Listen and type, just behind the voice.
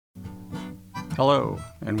Hello,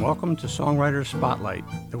 and welcome to Songwriters Spotlight,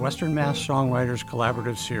 the Western Mass Songwriters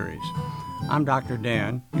Collaborative Series. I'm Dr.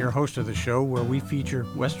 Dan, your host of the show, where we feature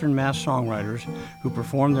Western Mass songwriters who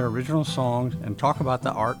perform their original songs and talk about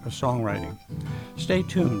the art of songwriting. Stay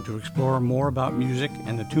tuned to explore more about music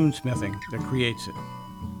and the tunesmithing that creates it.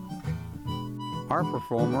 Our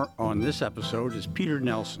performer on this episode is Peter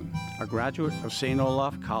Nelson, a graduate of St.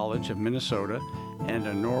 Olaf College of Minnesota and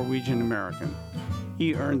a Norwegian American.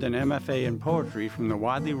 He earned an MFA in poetry from the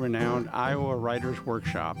widely renowned Iowa Writers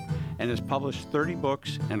Workshop and has published 30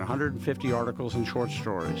 books and 150 articles and short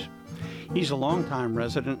stories. He's a longtime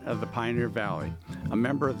resident of the Pioneer Valley, a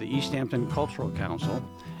member of the East Hampton Cultural Council,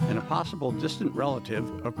 and a possible distant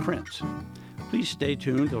relative of Prince. Please stay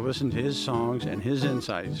tuned to listen to his songs and his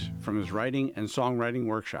insights from his writing and songwriting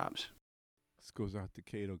workshops. This goes out to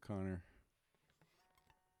Kate O'Connor.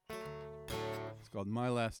 It's called My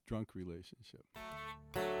Last Drunk Relationship.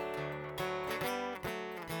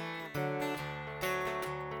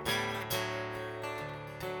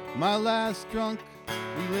 My last drunk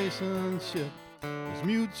relationship was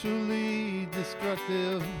mutually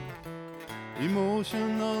destructive,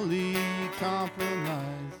 emotionally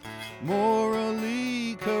compromised,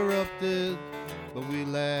 morally corrupted, but we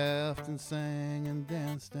laughed and sang and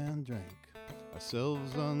danced and drank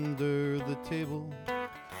ourselves under the table,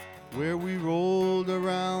 where we rolled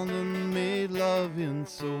around and made love in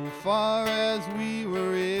so far as we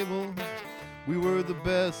were able. We were the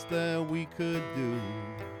best that we could do.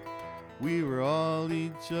 We were all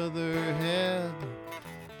each other had.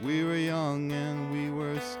 We were young and we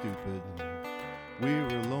were stupid. We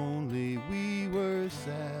were lonely, we were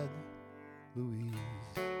sad. Louise.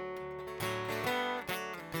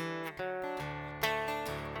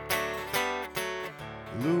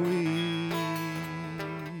 Louise.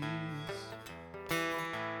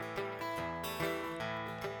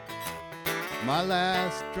 My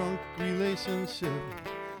last drunk relationship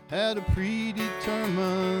had a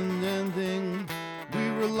predetermined ending.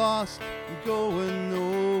 We were lost and going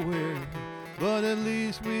nowhere, but at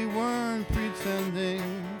least we weren't pretending.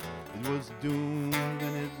 It was doomed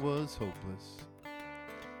and it was hopeless,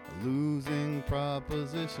 a losing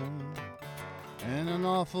proposition, and an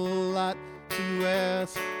awful lot to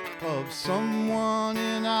ask of someone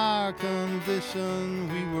in our condition.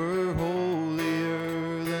 We were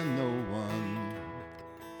holier than no one,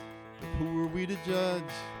 but who were we to judge?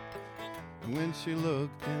 And when she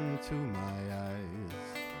looked into my eyes,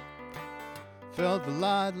 felt a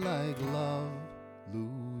lot like love,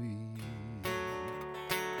 Louise.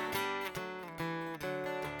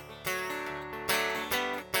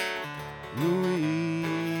 Louise.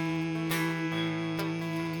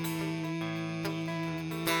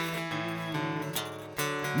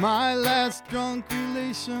 My last drunk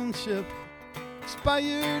relationship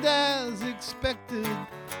expired as expected,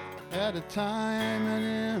 at a time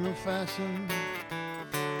and in a fashion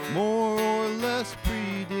more or less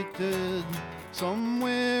predicted.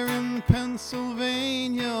 Somewhere in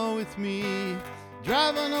Pennsylvania with me,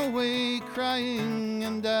 driving away crying,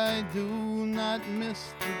 and I do not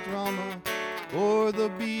miss the drama or the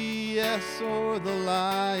BS or the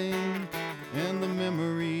lying, and the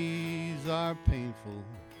memories are painful,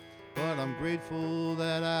 but I'm grateful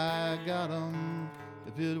that I got 'em.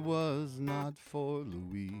 If it was not for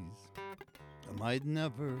Louise, I might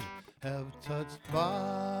never have touched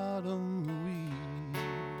bottom, Louise.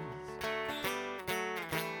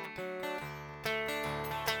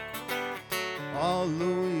 Oh,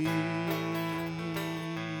 Louise.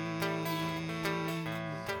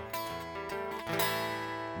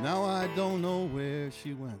 Now I don't know where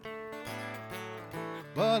she went,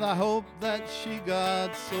 but I hope that she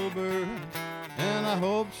got sober, and I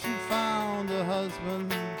hope she found a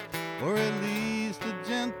husband, or at least a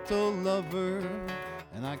gentle lover.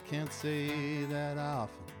 And I can't say that I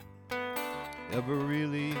often ever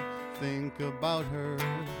really think about her.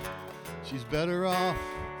 She's better off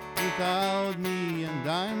without me, and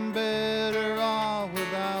I'm better off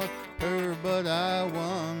without her. But I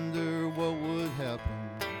wonder what would happen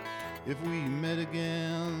if we met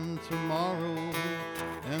again tomorrow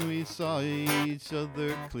and we saw each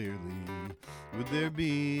other clearly. Would there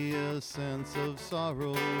be a sense of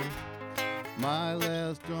sorrow? My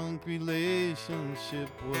last drunk relationship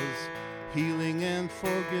was healing and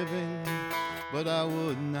forgiving, but I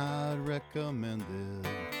would not recommend it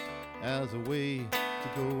as a way to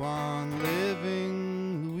go on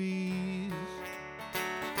living, Louise.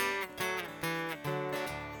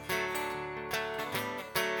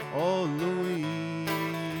 Oh, Louise.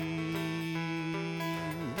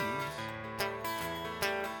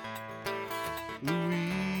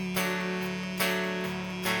 Louise.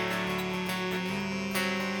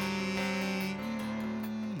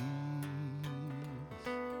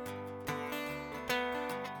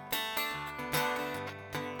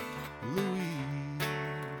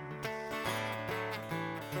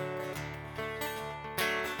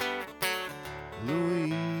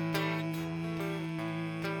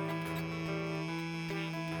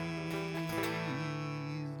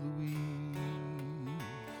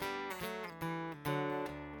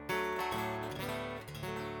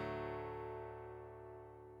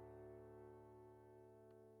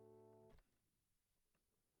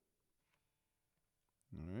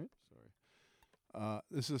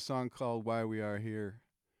 This is a song called Why We Are Here.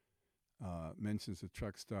 Mentions a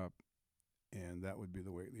truck stop, and that would be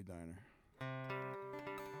the Whately Diner.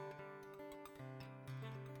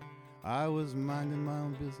 I was minding my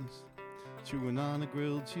own business, chewing on a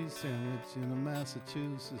grilled cheese sandwich in a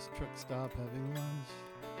Massachusetts truck stop having lunch.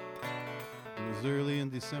 It was early in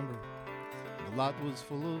December. The lot was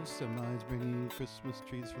full of semis bringing Christmas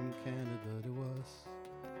trees from Canada to us.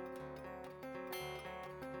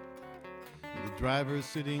 The driver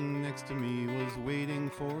sitting next to me was waiting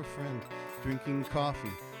for a friend, drinking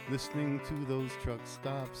coffee, listening to those truck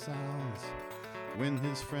stop sounds. When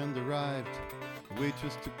his friend arrived, the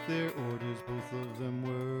waitress took their orders. Both of them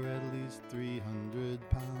were at least 300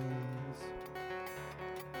 pounds.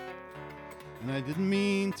 And I didn't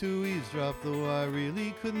mean to eavesdrop, though I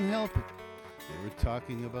really couldn't help it. They were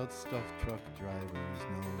talking about stuffed truck drivers,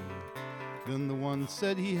 no. Then the one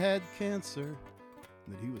said he had cancer,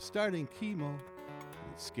 that he was starting chemo,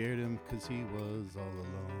 and it scared him 'cause he was all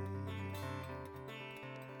alone.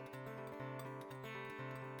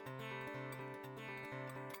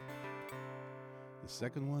 The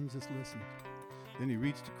second one just listened. Then he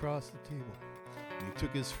reached across the table, and he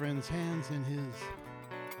took his friend's hands in his.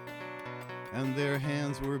 And their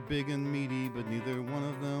hands were big and meaty, but neither one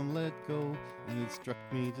of them let go, and it struck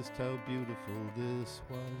me just how beautiful this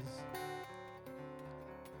was.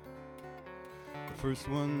 The first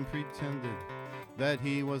one pretended that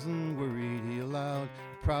he wasn't worried. He allowed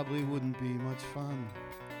it probably wouldn't be much fun.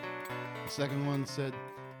 The second one said,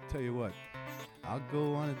 "Tell you what, I'll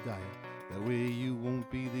go on a diet. That way you won't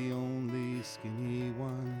be the only skinny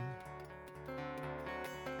one."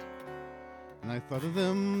 And I thought of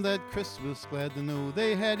them that Christmas, glad to know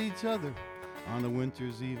they had each other on a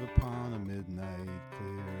winter's eve upon a midnight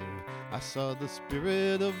clear. I saw the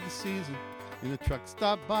spirit of the season in a truck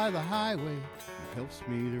stop by the highway. It helps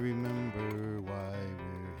me to remember why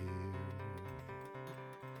we're here.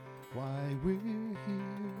 Why we're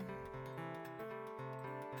here.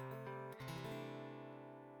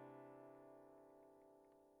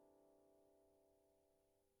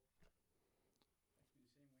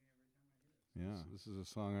 Yeah, this is a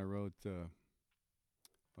song I wrote. I'll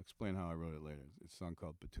explain how I wrote it later. It's a song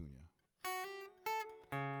called Petunia.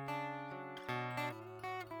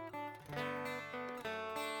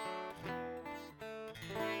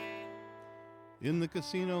 In the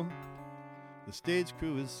casino, the stage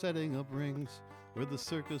crew is setting up rings where the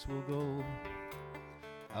circus will go.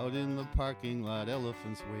 Out in the parking lot,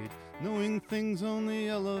 elephants wait, knowing things only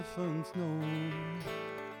elephants know.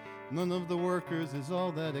 None of the workers is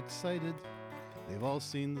all that excited. They've all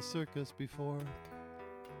seen the circus before.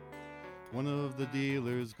 One of the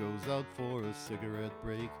dealers goes out for a cigarette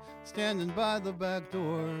break, standing by the back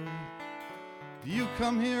door. "Do you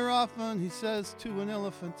come here often?" he says to an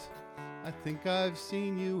elephant. "I think I've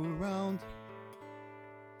seen you around."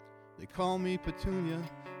 "They call me Petunia,"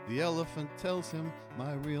 the elephant tells him.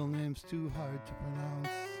 "My real name's too hard to pronounce."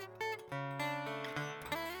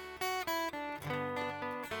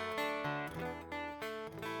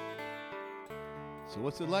 "So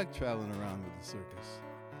what's it like traveling around with the circus?"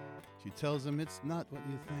 She tells him, "It's not what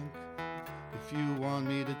you think. If you want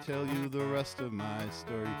me to tell you the rest of my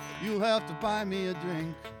story, you'll have to buy me a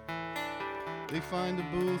drink." They find a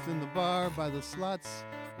booth in the bar by the slots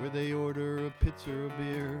where they order a pitcher of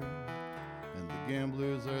beer. And the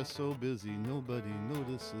gamblers are so busy nobody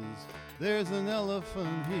notices there's an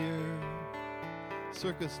elephant here.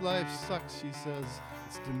 "Circus life sucks," she says.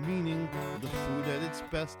 "It's demeaning. The food at its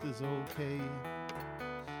best is okay.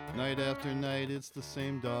 Night after night it's the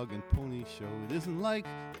same dog and pony show. It isn't like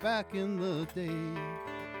back in the day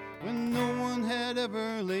when no one had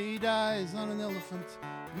ever laid eyes on an elephant.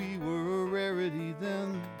 We were a rarity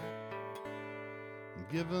then. And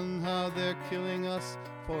given how they're killing us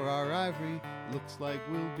for our ivory, looks like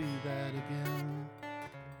we'll be that again."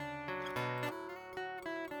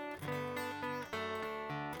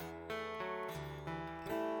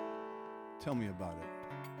 "Tell me about it."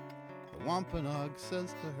 The Wampanoag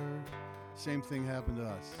says to her, "Same thing happened to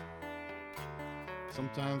us.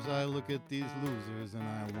 Sometimes I look at these losers and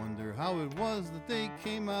I wonder how it was that they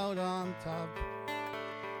came out on top.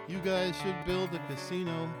 You guys should build a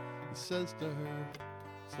casino," he says to her.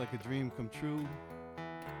 "It's like a dream come true.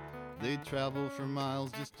 They travel for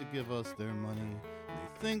miles just to give us their money.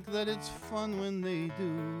 They think that it's fun when they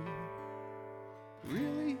do."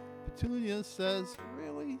 "Really?" Petunia says.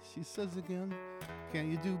 "Really?" she says again. "Can't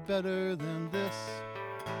you do better than this?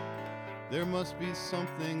 There must be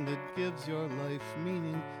something that gives your life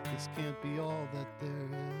meaning. This can't be all that there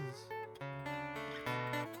is."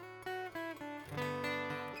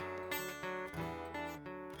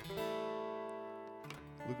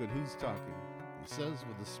 Look at who's talking, he says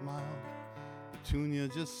with a smile. Petunia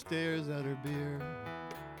just stares at her beer.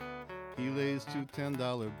 He lays two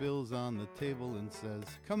 $10 bills on the table and says,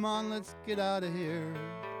 come on, let's get out of here.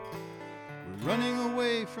 We're running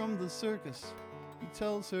away from the circus. He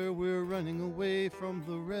tells her we're running away from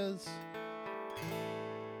the res.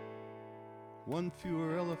 One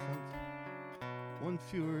fewer elephant, one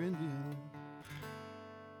fewer Indian.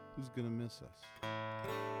 Who's gonna miss us?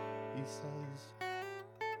 He says.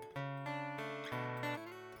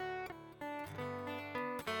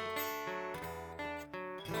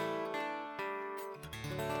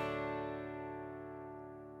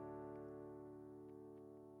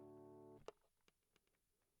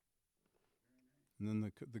 And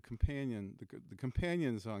then the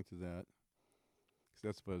companion song to that, because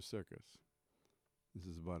that's about a circus. This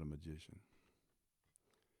is about a magician,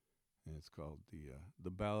 and it's called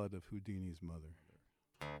the Ballad of Houdini's Mother.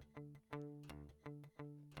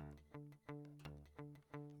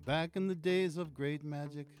 Back in the days of great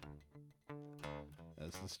magic,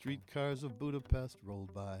 as the streetcars of Budapest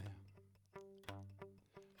rolled by,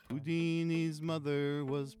 Houdini's mother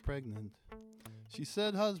was pregnant. She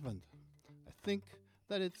said, husband, I think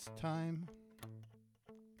that it's time.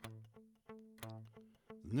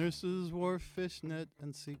 The nurses wore fishnet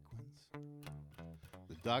and sequins,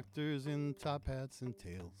 the doctors in top hats and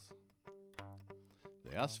tails.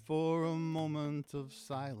 They asked for a moment of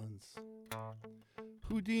silence.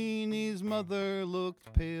 Houdini's mother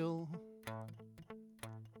looked pale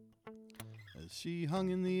as she hung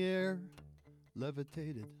in the air,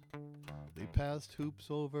 levitated. They passed hoops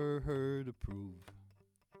over her to prove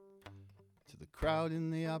to the crowd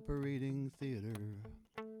in the operating theater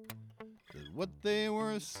that what they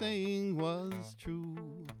were saying was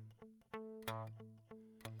true.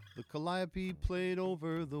 The calliope played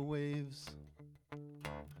over the waves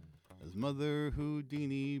as Mother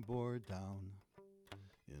Houdini bore down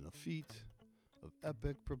in a feat of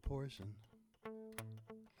epic proportion,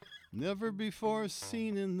 never before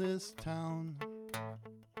seen in this town,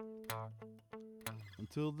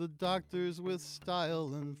 until the doctors with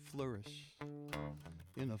style and flourish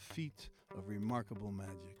in a feat of remarkable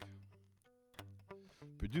magic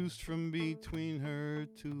produced from between her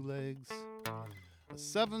two legs a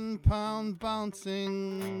 7-pound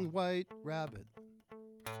bouncing white rabbit.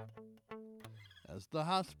 As the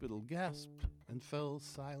hospital gasped and fell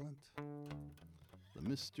silent, the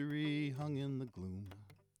mystery hung in the gloom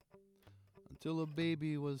until a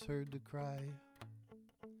baby was heard to cry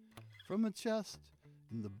from a chest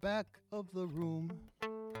in the back of the room.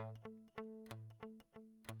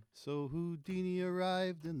 So Houdini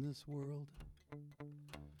arrived in this world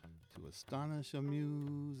to astonish,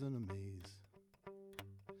 amuse, and amaze,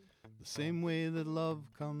 the same way that love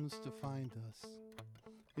comes to find us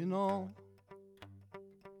in all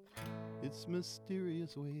its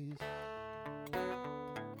mysterious ways.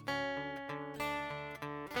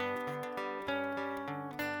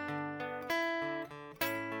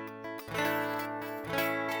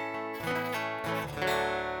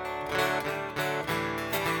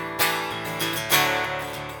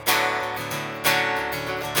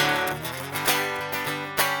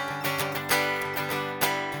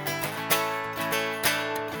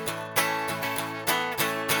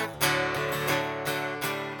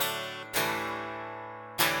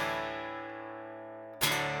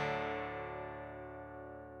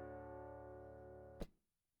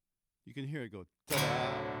 You can hear it go ta-da,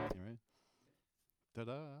 right?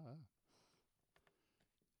 Ta-da.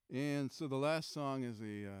 And so the last song is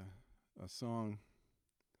a song.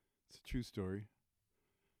 It's a true story.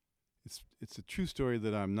 It's a true story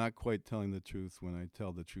that I'm not quite telling the truth when I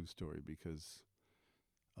tell the true story because,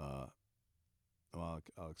 well,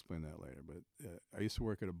 I'll explain that later. But I used to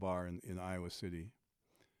work at a bar in Iowa City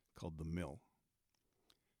called The Mill,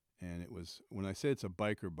 and it was, when I say it's a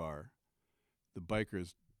biker bar, the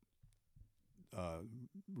bikers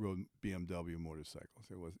rode BMW motorcycles.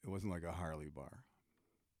 It wasn't like a Harley bar,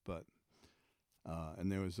 but and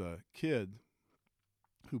there was a kid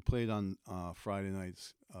who played on Friday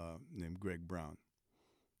nights named Greg Brown,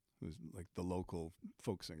 who's like the local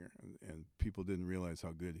folk singer, and people didn't realize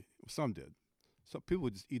how good some did. So people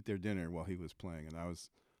would just eat their dinner while he was playing, and I was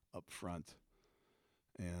up front,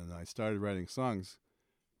 and I started writing songs.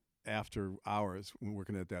 After hours, when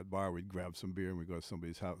working at that bar, we'd grab some beer and we'd go to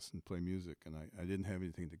somebody's house and play music. And I didn't have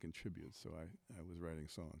anything to contribute, so I was writing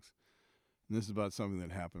songs. And this is about something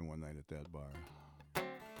that happened one night at that bar.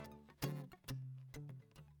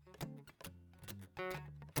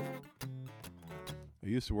 I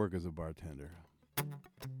used to work as a bartender.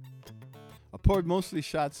 I poured mostly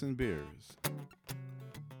shots and beers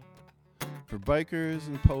for bikers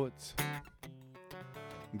and poets,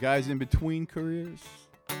 and guys in between careers.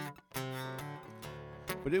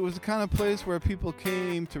 But it was the kind of place where people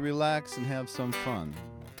came to relax and have some fun.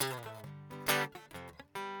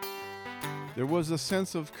 There was a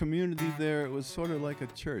sense of community there. It was sort of like a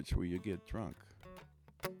church where you get drunk.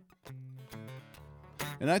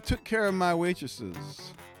 And I took care of my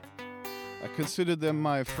waitresses. I considered them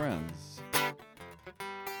my friends.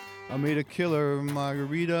 I made a killer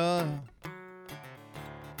margarita,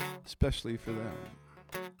 especially for them.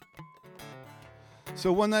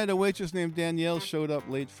 So one night a waitress named Danielle showed up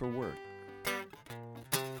late for work.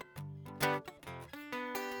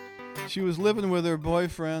 She was living with her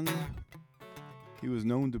boyfriend. He was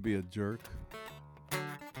known to be a jerk.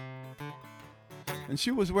 And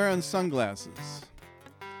she was wearing sunglasses.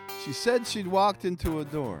 She said she'd walked into a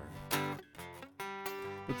door.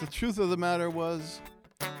 But the truth of the matter was,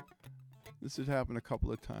 this had happened a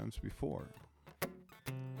couple of times before.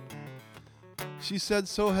 She said,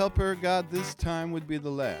 so help her God, this time would be the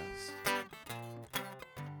last.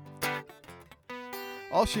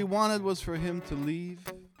 All she wanted was for him to leave,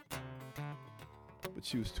 but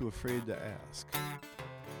she was too afraid to ask.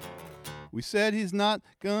 We said he's not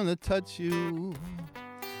gonna touch you.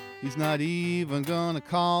 He's not even gonna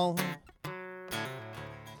call.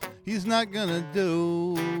 He's not gonna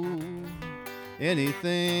do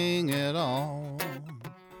anything at all.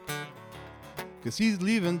 'Cause he's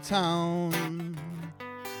leaving town,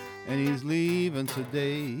 and he's leaving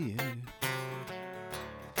today.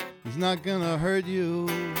 He's not gonna hurt you.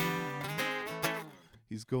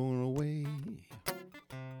 He's going away.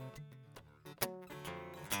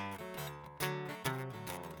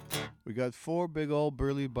 We got 4 big old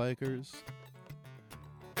burly bikers,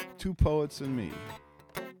 2 poets and me.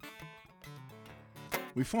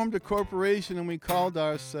 We formed a corporation and we called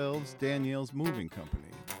ourselves Danielle's Moving Company.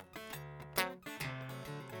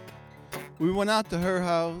 We went out to her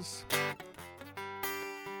house.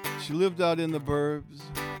 She lived out in the burbs.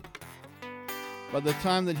 By the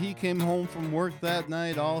time that he came home from work that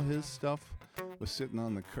night, all his stuff was sitting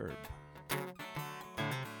on the curb.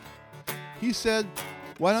 He said,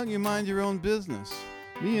 why don't you mind your own business?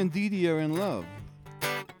 Me and Dee Dee are in love.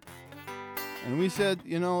 And we said,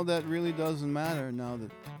 you know, that really doesn't matter now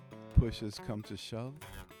that push has come to shove.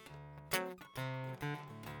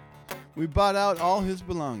 We bought out all his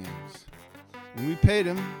belongings, and we paid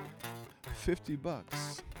him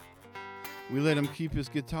 $50. We let him keep his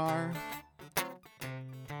guitar,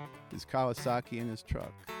 his Kawasaki, and his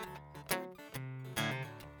truck.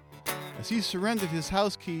 As he surrendered his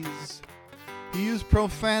house keys, he used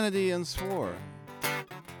profanity and swore.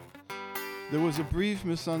 There was a brief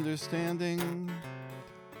misunderstanding,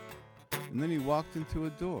 and then he walked into a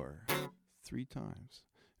door 3 times.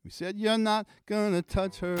 We said, you're not gonna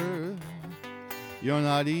touch her. You're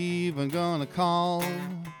not even gonna call.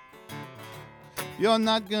 You're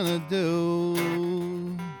not gonna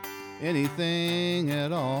do anything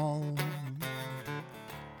at all.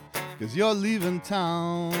 'Cause you're leaving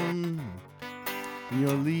town, and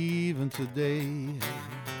you're leaving today.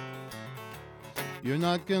 You're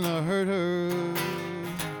not gonna hurt her.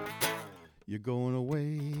 You're going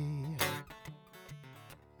away.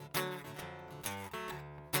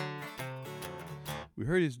 We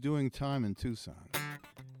heard he's doing time in Tucson.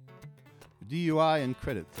 DUI and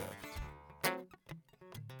credit theft.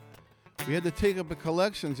 We had to take up a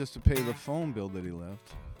collection just to pay the phone bill that he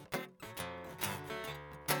left.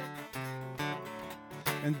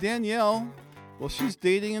 And Danielle, well, she's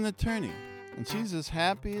dating an attorney, and she's as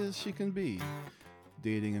happy as she can be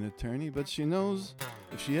dating an attorney, but she knows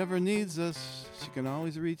if she ever needs us, she can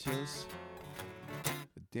always reach us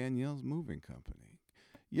at Danielle's Moving Company.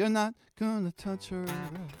 You're not gonna touch her.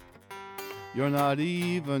 You're not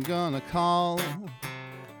even gonna call.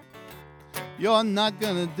 You're not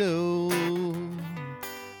gonna do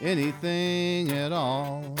anything at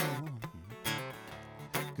all.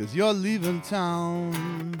 'Cause you're leaving town,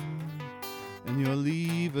 and you're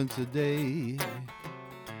leaving today.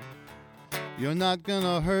 You're not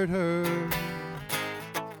gonna hurt her.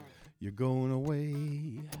 You're going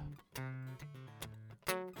away.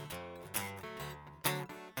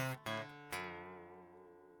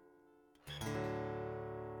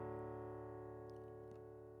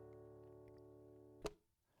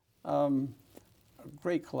 A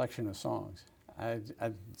great collection of songs.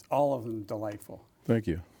 All of them delightful. Thank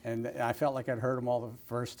you. And I felt like I'd heard them all the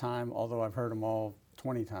first time, although I've heard them all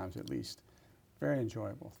 20 times at least. Very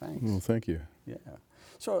enjoyable. Thanks. Well, thank you. Yeah.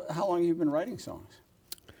 So how long have you been writing songs?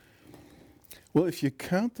 Well, if you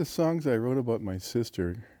count the songs I wrote about my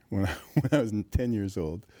sister when I was 10 years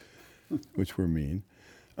old, which were mean,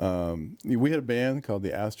 We had a band called the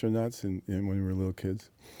Astronauts when we were little kids.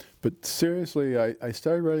 But seriously, I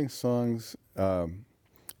started writing songs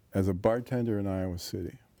as a bartender in Iowa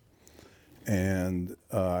City. And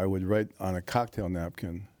I would write on a cocktail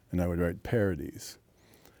napkin, and I would write parodies,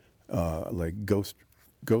 like Ghost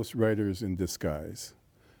Writers in Disguise,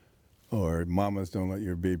 or Mamas Don't Let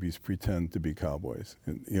Your Babies Pretend to Be Cowboys.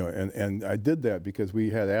 And I did that because we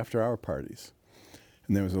had after-hour parties.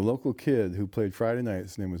 And there was a local kid who played Friday night.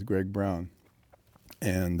 His name was Greg Brown.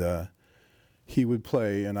 And he would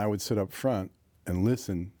play, and I would sit up front and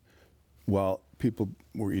listen while people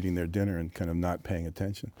were eating their dinner and kind of not paying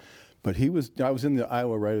attention. But I was in the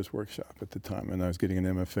Iowa Writers Workshop at the time, and I was getting an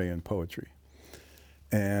MFA in poetry.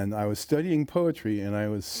 And I was studying poetry, and I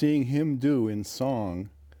was seeing him do in song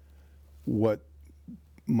what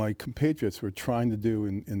my compatriots were trying to do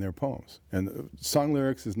in their poems. And song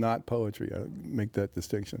lyrics is not poetry, I make that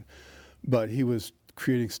distinction. But he was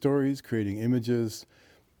creating stories, creating images,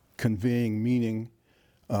 conveying meaning.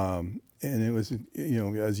 And it was,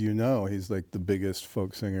 as you know, he's like the biggest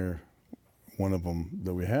folk singer, one of them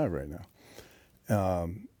that we have right now.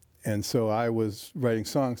 And so I was writing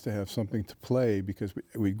songs to have something to play because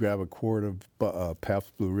we'd grab a quart of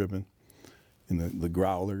Pabst Blue Ribbon in the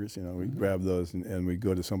growlers, we'd grab those and we'd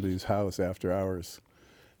go to somebody's house after hours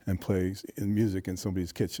and play music in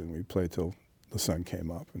somebody's kitchen. We'd play till the sun came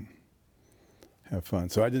up and have fun.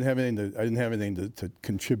 So I didn't have anything to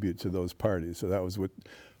contribute to those parties. So that was what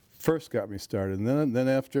first got me started. And then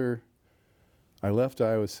after I left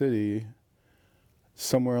Iowa City,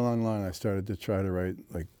 somewhere along the line, I started to try to write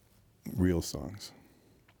like real songs.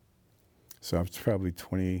 So I was probably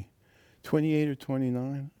 28 or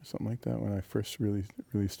 29, something like that, when I first really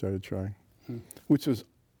started trying, which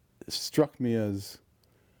struck me as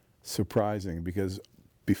surprising because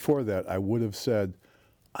before that I would have said,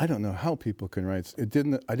 I don't know how people can write. I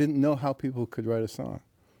didn't know how people could write a song,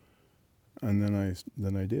 and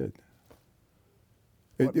then I did.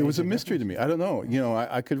 It was a mystery to me. I don't know.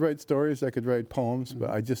 I could write stories, I could write poems,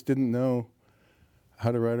 but I just didn't know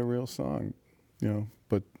how to write a real song.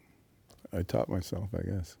 But I taught myself, I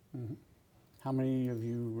guess. Mm-hmm. How many have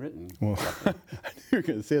you written? Well, I knew you were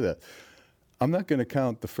going to say that. I'm not going to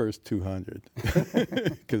count the first 200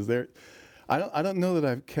 because I don't know that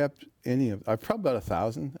I've kept any of. I've probably about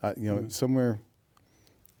 1,000. Somewhere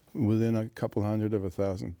within a couple hundred of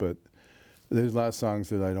 1,000. But there's a lot of songs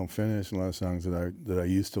that I don't finish, and a lot of songs that I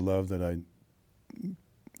used to love that I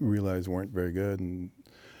realized weren't very good. And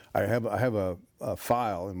I have a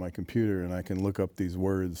file in my computer, and I can look up these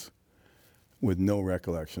words with no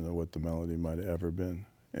recollection of what the melody might have ever been,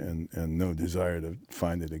 and no desire to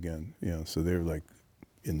find it again. So they're like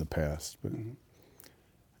in the past. But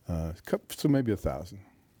so maybe 1,000.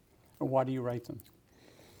 Why do you write them?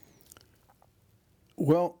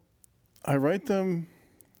 Well, I write them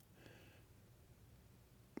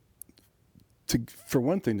for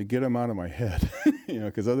one thing, to get them out of my head,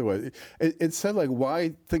 because otherwise, it said like,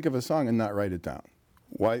 why think of a song and not write it down?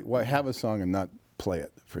 Why have a song and not play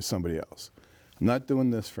it for somebody else? I'm not doing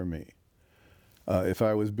this for me. If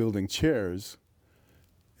I was building chairs,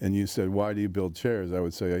 and you said, why do you build chairs? I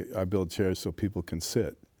would say, I build chairs so people can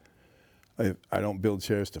sit. I don't build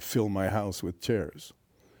chairs to fill my house with chairs.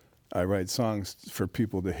 I write songs for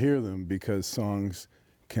people to hear them because songs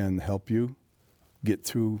can help you get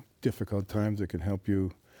through difficult times. It can help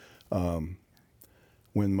you.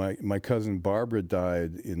 When my cousin Barbara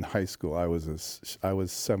died in high school, I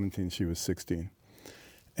was 17, she was 16.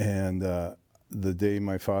 And the day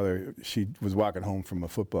my father, she was walking home from a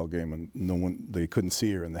football game and they couldn't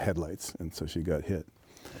see her in the headlights, and so she got hit.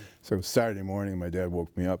 So it was Saturday morning, my dad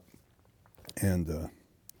woke me up, and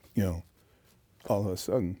all of a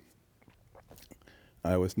sudden,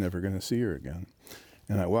 I was never going to see her again.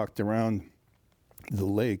 And I walked around the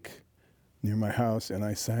lake near my house, and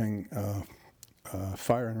I sang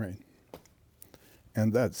Fire and Rain.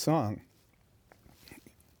 And that song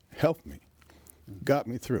helped me, got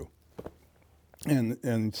me through.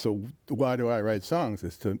 And so why do I write songs?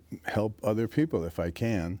 It's to help other people if I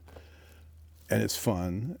can. And it's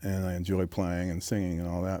fun, and I enjoy playing and singing and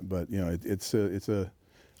all that. But it's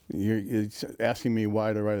asking me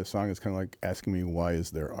why to write a song is kind of like asking me why is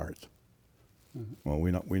there art. Mm-hmm. Well,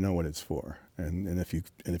 we know what it's for, and if you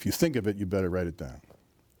think of it, you better write it down.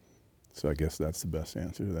 So I guess that's the best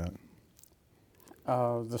answer to that.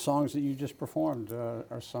 The songs that you just performed,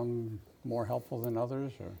 are some more helpful than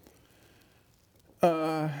others,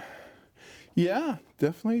 or? Yeah,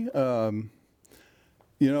 definitely. I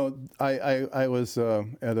was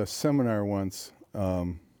at a seminar once.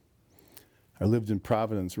 I I lived in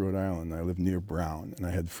Providence, Rhode Island. I lived near Brown, and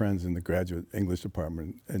I had friends in the graduate English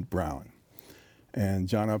department at Brown. And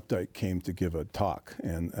John Updike came to give a talk,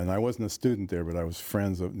 and I wasn't a student there, but I was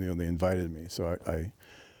friends of, they invited me. So I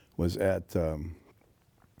was at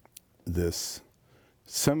this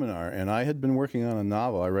seminar, and I had been working on a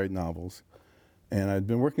novel. I write novels. And I'd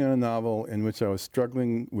been working on a novel in which I was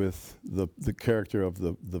struggling with the character of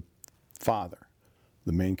the father,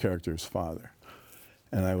 the main character's father.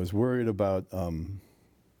 And I was worried about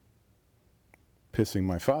pissing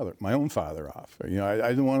my own father off. I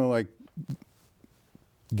didn't want to like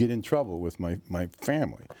get in trouble with my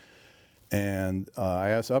family. And I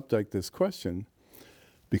asked Updike this question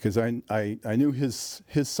because I knew his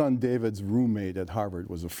son David's roommate at Harvard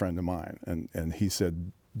was a friend of mine. And he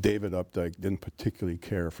said David Updike didn't particularly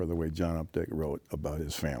care for the way John Updike wrote about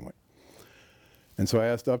his family. And so I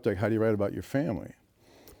asked Updike, how do you write about your family?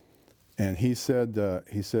 And he said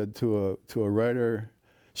to a writer,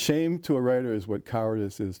 shame to a writer is what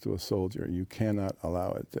cowardice is to a soldier. You cannot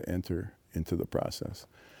allow it to enter into the process.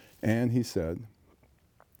 And he said,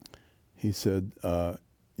 there's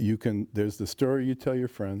the story you tell your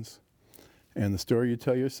friends, and the story you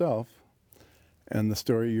tell yourself, and the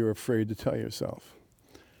story you're afraid to tell yourself.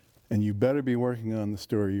 And you better be working on the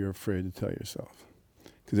story you're afraid to tell yourself,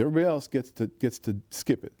 because everybody else gets to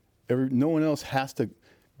skip it. No one else has to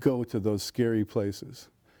go to those scary places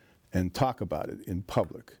and talk about it in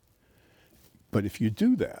public. But if you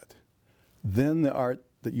do that, then the art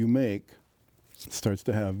that you make starts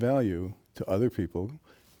to have value to other people,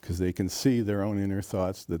 because they can see their own inner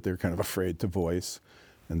thoughts that they're kind of afraid to voice,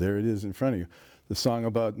 and there it is in front of you. The song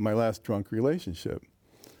about my last drunk relationship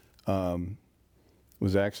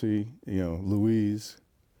was actually, Louise.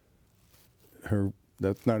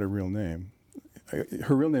 That's not her real name.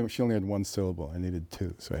 Her real name, she only had one syllable. I needed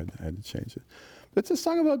two, so I had to change it. But it's a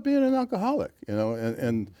song about being an alcoholic,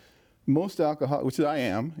 and most alcoholics, which I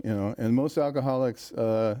am, and most alcoholics,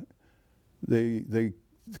 they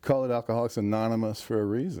call it Alcoholics Anonymous for a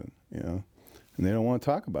reason, and they don't want to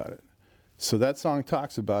talk about it. So that song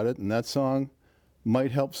talks about it, and that song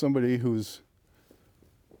might help somebody who's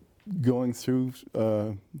going through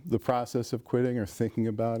the process of quitting or thinking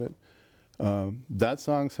about it. That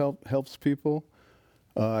song helps people.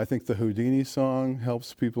 I think the Houdini song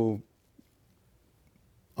helps people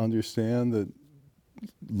understand that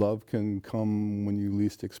love can come when you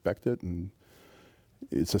least expect it, and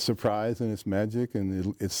it's a surprise and it's magic,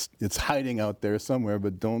 and it's hiding out there somewhere,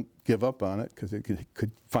 but don't give up on it, because it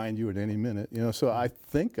could find you at any minute. So I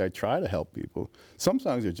think I try to help people. Some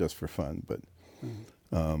songs are just for fun, but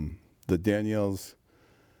the Danielle's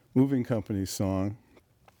Moving Company song,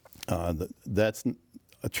 that's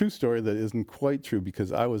a true story that isn't quite true,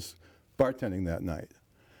 because I was bartending that night.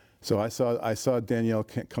 So I saw Danielle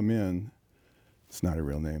come in. It's not her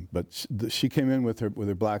real name, but she came in with her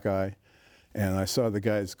black eye, and I saw the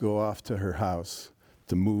guys go off to her house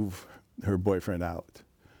to move her boyfriend out.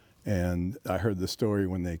 And I heard the story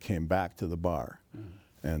when they came back to the bar,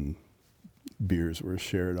 and beers were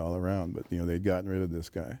shared all around, but they'd gotten rid of this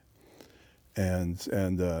guy. And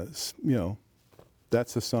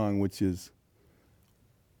that's a song which is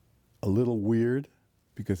a little weird,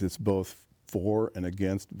 because it's both for and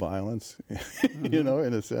against violence, in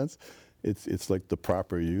a sense. It's like the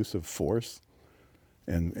proper use of force,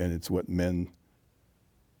 and it's what men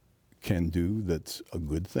can do that's a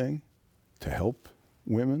good thing to help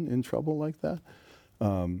women in trouble like that.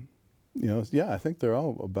 I think they're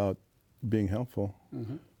all about being helpful.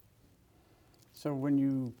 Mm-hmm. So when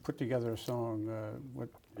you put together a song,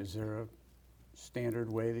 is there a standard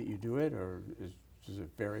way that you do it, or does it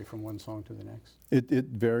vary from one song to the next? It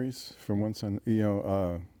varies from one song.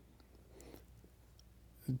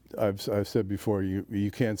 I've said before,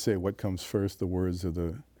 you can't say what comes first, the words or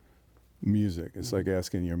the music. It's like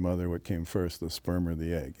asking your mother what came first, the sperm or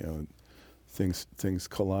the egg. Things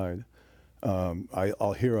collide.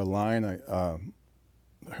 I'll hear a line.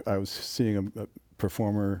 I was seeing a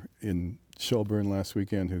performer in Shelburne last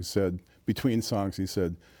weekend who said, between songs, he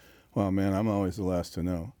said, "Well, man, I'm always the last to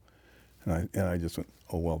know." And I just went,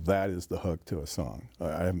 "Oh, well, that is the hook to a song."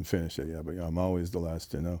 I haven't finished it yet, but I'm always the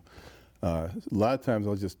last to know. A lot of times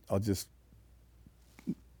I'll just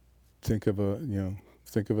think of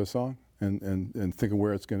a song and think of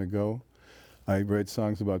where it's going to go. I write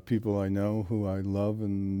songs about people I know who I love,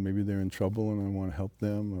 and maybe they're in trouble and I want to help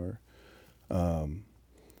them. Or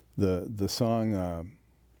the song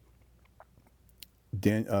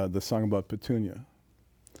the song about Petunia,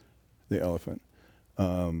 the elephant,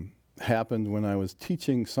 happened when I was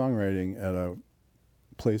teaching songwriting at a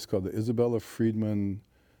place called the Isabella Friedman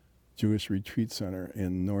Jewish Retreat Center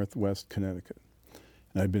in Northwest Connecticut.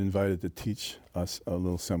 And I'd been invited to teach us a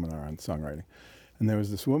little seminar on songwriting. And there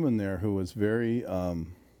was this woman there who was very,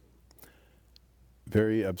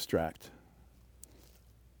 very abstract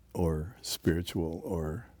or spiritual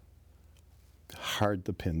or hard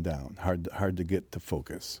to pin down, hard to get to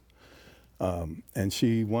focus. And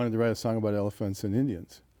she wanted to write a song about elephants and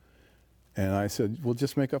Indians. And I said, well,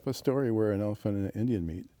 just make up a story where an elephant and an Indian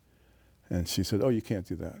meet. And she said, oh, you can't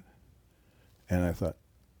do that. And I thought,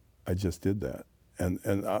 I just did that. And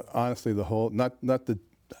honestly, the whole, not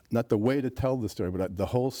the way to tell the story, but the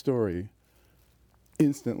whole story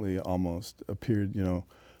instantly almost appeared, you know,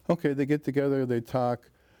 okay, they get together, they talk,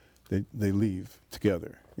 they leave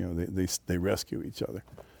together. You know, they rescue each other.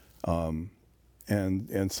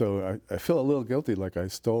 And so I feel a little guilty, like I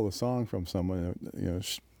stole a song from someone. You know,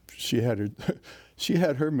 she had her she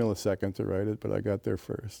had her millisecond to write it, but I got there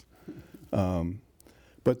first.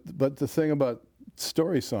 But the thing about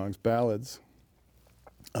story songs, ballads,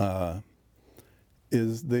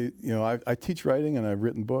 is they, you know, I teach writing and I've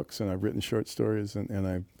written books and I've written short stories and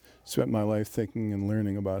I've spent my life thinking and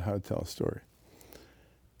learning about how to tell a story.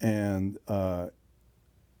 And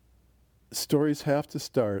stories have to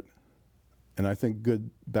start, and I think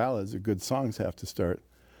good ballads or good songs have to start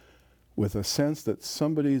with a sense that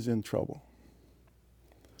somebody's in trouble.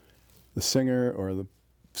 The singer or the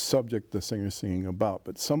subject the singer's singing about,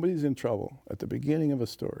 but somebody's in trouble at the beginning of a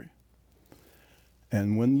story.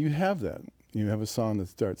 And when you have that, you have a song that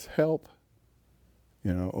starts help,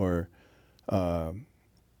 you know, or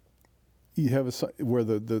you have a song where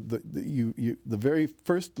the very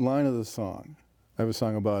first line of the song. I have a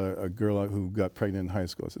song about a girl who got pregnant in high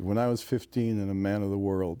school. It says, when I was 15 and a man of the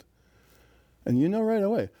world. And you know right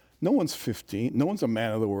away, no one's 15, no one's a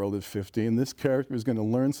man of the world at 15. This character is going to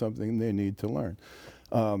learn something they need to learn.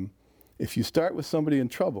 If you start with somebody in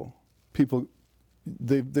trouble,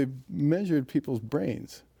 they've measured people's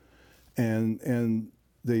brains. And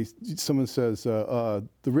someone says, the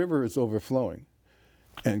river is overflowing.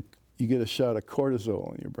 And you get a shot of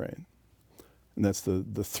cortisol in your brain. And that's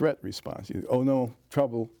the threat response. Oh no,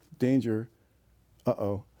 trouble, danger,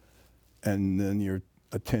 uh-oh. And then your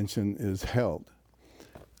attention is held.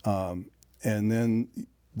 And then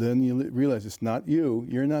you realize it's not you,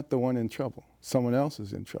 you're not the one in trouble. Someone else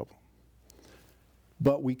is in trouble.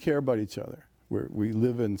 But we care about each other. We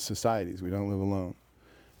live in societies, we don't live alone.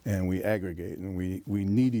 And we aggregate and we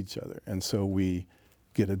need each other. And so we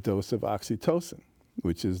get a dose of oxytocin,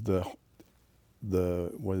 which is the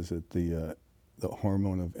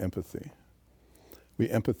hormone of empathy. We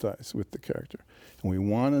empathize with the character. And we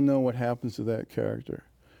want to know what happens to that character.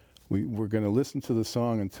 We're going to listen to the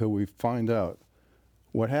song until we find out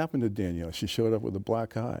what happened to Danielle. She showed up with a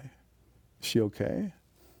black eye. Is she okay?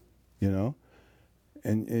 You know?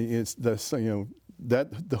 And it's the, you know,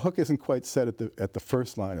 that the hook isn't quite set at the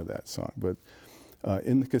first line of that song, but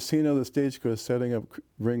in the casino, the stagecoach is setting up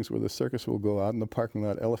rings where the circus will go out in the parking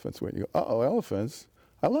lot. Elephants wait. You go, uh-oh, elephants.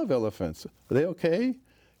 I love elephants. Are they okay?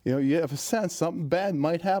 You know, you have a sense something bad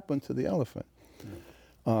might happen to the elephant.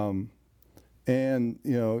 Yeah. And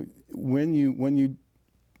you know, when you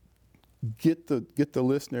get the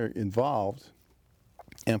listener involved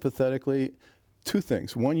empathetically, two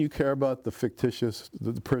things. One, you care about the fictitious,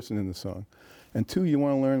 the person in the song. And two, you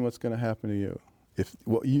want to learn what's going to happen to you.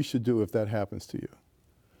 What you should do if that happens to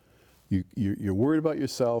you. You're worried about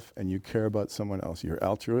yourself and you care about someone else. You're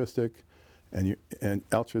altruistic and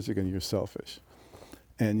you're selfish.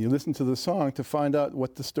 And you listen to the song to find out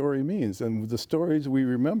what the story means. And the stories we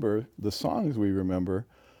remember, the songs we remember,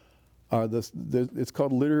 are it's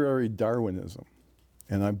called literary Darwinism.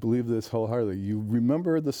 And I believe this wholeheartedly. You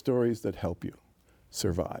remember the stories that help you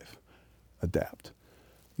survive, adapt.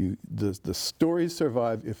 The stories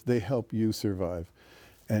survive if they help you survive.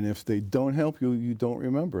 And if they don't help you, you don't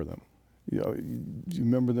remember them. You know, you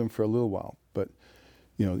remember them for a little while. But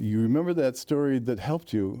you know, you remember that story that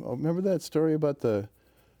helped you. Oh, remember that story about the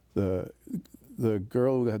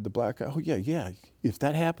girl who had the black eye? Oh yeah. If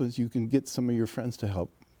that happens, you can get some of your friends to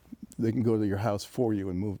help. They can go to your house for you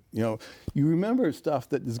and move. You know, you remember stuff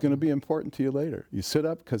that is going to be important to you later. You sit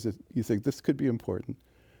up because you think this could be important,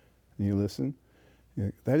 and you listen. You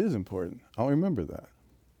know, that is important. I'll remember that.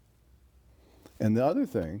 And the other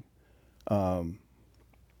thing,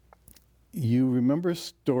 you remember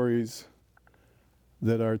stories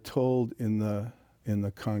that are told in the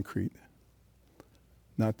concrete,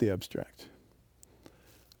 not the abstract.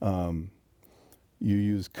 You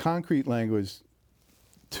use concrete language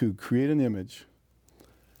to create an image.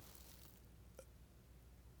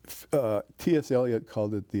 T.S. Eliot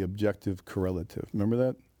called it the objective correlative. Remember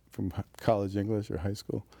that from college English or high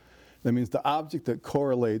school? That means the object that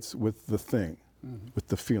correlates with the thing, with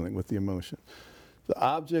the feeling, with the emotion. The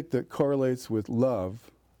object that correlates with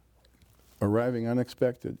love, arriving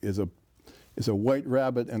unexpected, is a white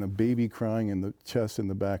rabbit and a baby crying in the chest in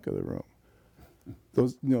the back of the room.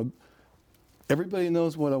 Those, everybody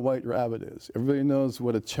knows what a white rabbit is. Everybody knows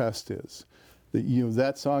what a chest is.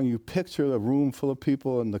 That song, you picture a room full of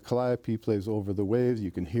people and the calliope plays over the waves. You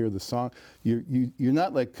can hear the song. You're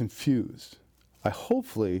not like confused. I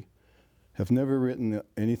hopefully have never written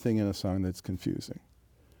anything in a song that's confusing.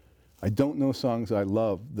 I don't know songs I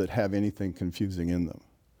love that have anything confusing in them.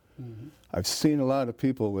 Mm-hmm. I've seen a lot of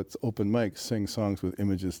people with open mics sing songs with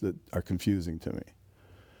images that are confusing to me.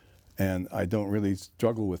 And I don't really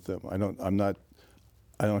struggle with them. I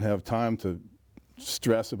don't have time to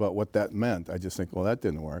stress about what that meant. I just think, well, that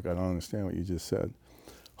didn't work. I don't understand what you just said.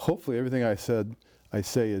 Hopefully everything I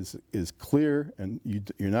say is clear and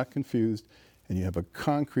you're not confused and you have a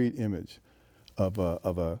concrete image of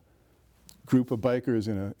a group of bikers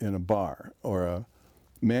in a bar or a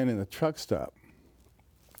man in a truck stop.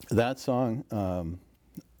 That song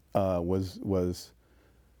was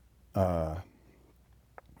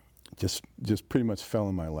just pretty much fell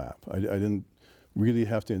in my lap. I didn't really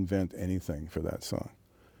have to invent anything for that song.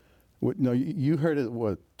 No, you heard it,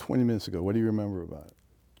 20 minutes ago. What do you remember about it?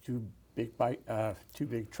 Two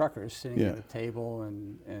big truckers sitting at a table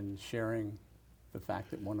and sharing the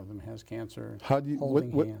fact that one of them has cancer.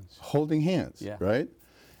 Holding hands. Holding hands, yeah. Right?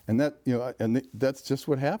 And that's just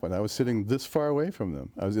what happened. I was sitting this far away from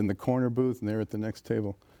them. I was in the corner booth, and they were at the next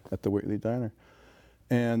table at the Whately Diner.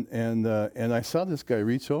 And I saw this guy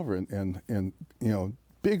reach over and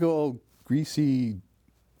big old greasy,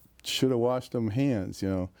 should have washed them hands,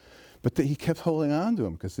 but he kept holding on to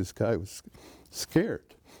him because this guy was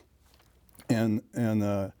scared. And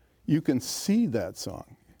you can see that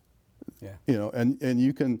song, yeah. And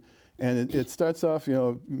you can, and it starts off,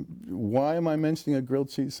 why am I mentioning a grilled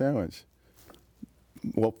cheese sandwich?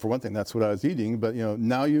 Well, for one thing, that's what I was eating, but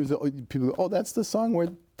now people go, oh, that's the song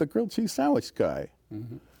with the grilled cheese sandwich guy.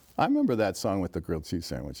 Mm-hmm. I remember that song with the grilled cheese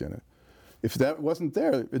sandwich in it. If that wasn't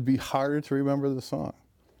there, it'd be harder to remember the song.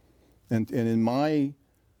 And in my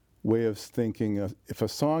way of thinking, if a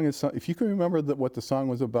song is, if you can remember what the song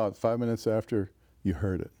was about 5 minutes after you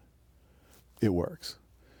heard it, it works.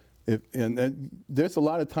 And there's a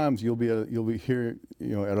lot of times you'll be here,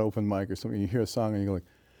 at open mic or something. You hear a song and you're like,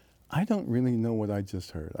 I don't really know what I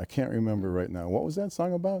just heard. I can't remember right now. What was that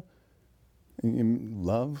song about?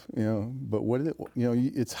 Love, but what is it?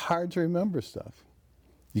 It's hard to remember stuff.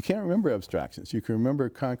 You can't remember abstractions. You can remember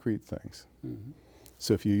concrete things. Mm-hmm.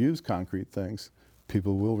 So if you use concrete things,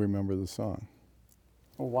 people will remember the song.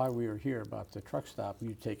 Well, Why We Are Here, about the truck stop,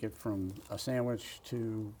 you take it from a sandwich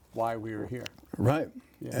to Why We Are Here. Right.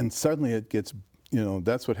 Yeah. And suddenly it gets,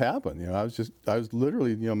 that's what happened. I was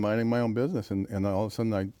literally, minding my own business and all of a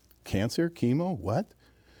sudden cancer, chemo, what?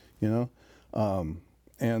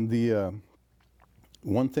 And the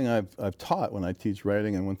one thing I've taught when I teach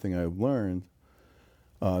writing and one thing I've learned,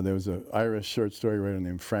 there was an Irish short story writer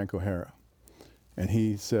named Frank O'Hara. And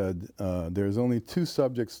he said, there's only two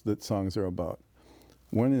subjects that songs are about.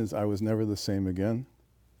 One is I Was Never the Same Again,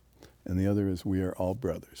 and the other is We Are All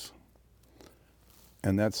Brothers.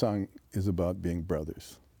 And that song is about being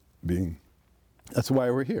brothers. That's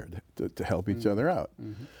why we're here, to help each other out.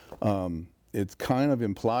 Mm-hmm. It's kind of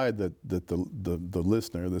implied that the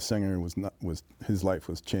listener, the singer, his life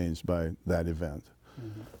was changed by that event.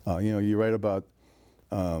 Mm-hmm. You write about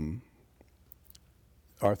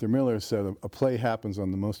Arthur Miller said a play happens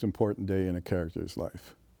on the most important day in a character's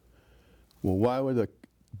life. Well, why would a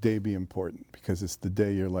day be important? Because it's the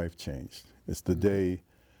day your life changed. It's the day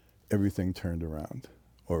everything turned around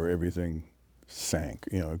or everything sank.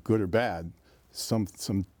 Good or bad, some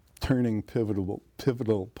turning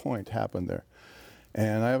pivotal point happened there.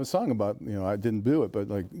 And I have a song about, I didn't do it, but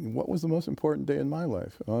what was the most important day in my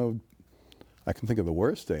life? Oh, I can think of the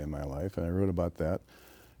worst day in my life, and I wrote about that.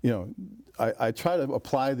 I try to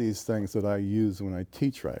apply these things that I use when I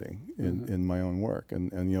teach writing in my own work.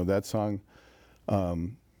 And that song,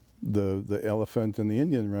 the elephant and the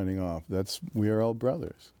Indian running off, that's We Are All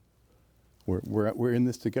Brothers. We're in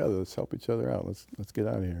this together. Let's help each other out. Let's get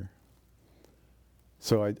out of here.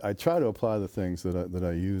 So I try to apply the things that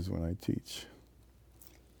I use when I teach.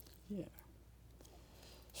 Yeah.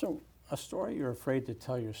 So a story you're afraid to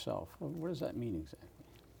tell yourself, what does that mean exactly?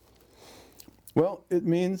 Well, it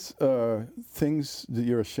means things that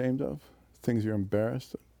you're ashamed of, things you're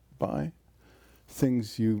embarrassed by,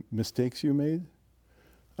 mistakes you made.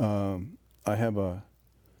 I have a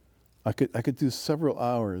I could do several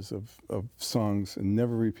hours of songs and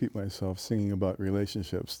never repeat myself singing about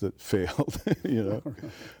relationships that failed, you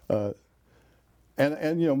know.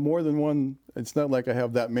 And you know, more than one, it's not like I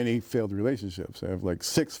have that many failed relationships. I have like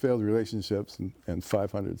 6 failed relationships and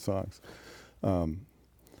 500 songs.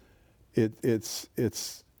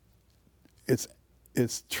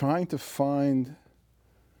 It's trying to find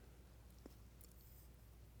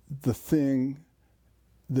the thing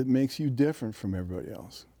that makes you different from everybody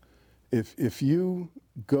else. If you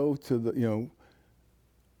go to the, you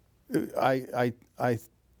know, I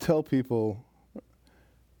tell people,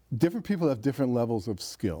 different people have different levels of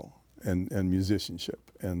skill and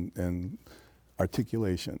musicianship and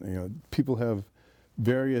articulation. You know, people have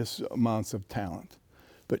various amounts of talent,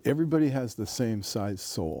 but everybody has the same size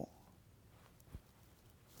soul.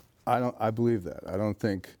 I believe that. I don't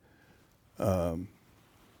think.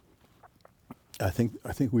 I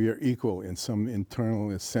think we are equal in some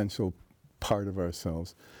internal, essential part of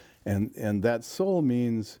ourselves, and that soul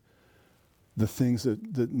means the things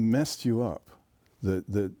that messed you up, that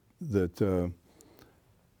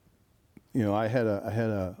you know. I had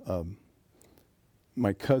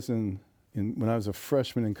my cousin when I was a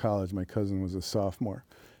freshman in college. My cousin was a sophomore,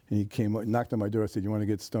 and he came up, knocked on my door, and said, "You want to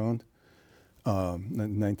get stoned?"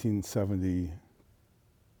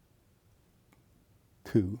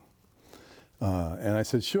 1972. And I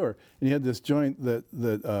said, sure. And he had this joint that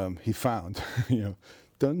he found, you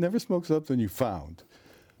know, never smoke something you found.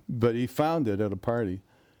 But he found it at a party,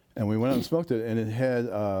 and we went out and smoked it, and it had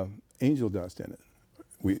angel dust in it.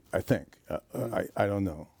 I think. I don't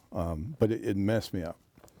know. But it messed me up.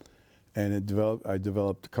 And I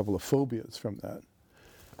developed a couple of phobias from that.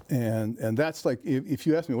 And that's like, if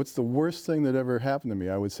you ask me, what's the worst thing that ever happened to me,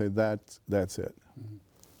 I would say that's it. Mm-hmm.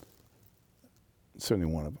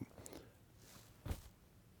 Certainly one of them.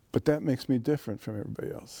 But that makes me different from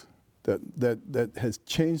everybody else. That has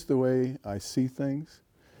changed the way I see things.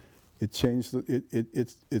 It changed.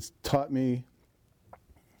 It's taught me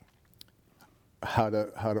how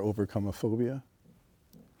to overcome a phobia.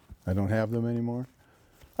 I don't have them anymore.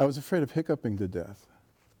 I was afraid of hiccuping to death.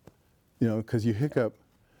 You know, because you hiccup.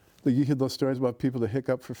 You hear those stories about people that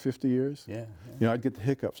hiccup for 50 years. Yeah. You know, I'd get the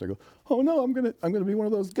hiccups. I go, oh no, I'm gonna be one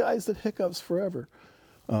of those guys that hiccups forever.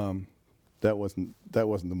 That wasn't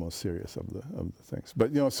the most serious of the things.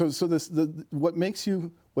 But you know, so what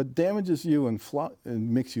damages you and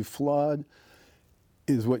makes you flawed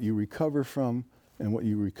is what you recover from, and what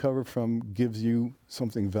you recover from gives you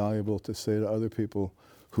something valuable to say to other people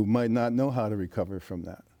who might not know how to recover from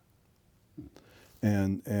that.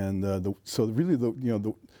 So really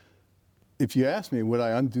if you ask me, would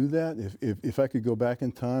I undo that? If I could go back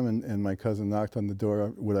in time and my cousin knocked on the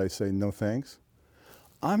door, would I say no thanks?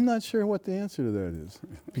 I'm not sure what the answer to that is,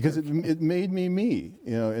 because it made me,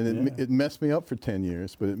 you know, and it messed me up for 10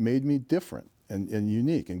 years, but it made me different and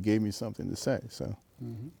unique and gave me something to say. So,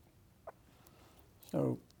 mm-hmm.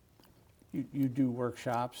 So you do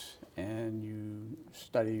workshops and you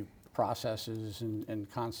study processes and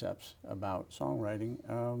concepts about songwriting.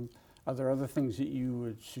 Are there other things that you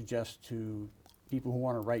would suggest to people who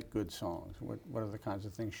want to write good songs? What are the kinds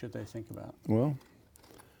of things should they think about? Well,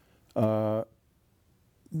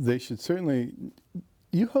 they should certainly.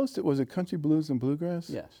 You hosted, was it Country Blues and Bluegrass?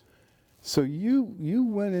 Yes. So you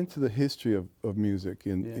went into the history of music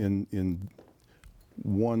in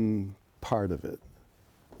one part of it,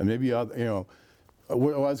 and maybe you know.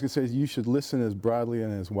 What I was going to say is you should listen as broadly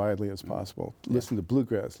and as widely as possible. Yeah. Listen to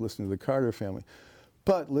bluegrass, listen to the Carter family,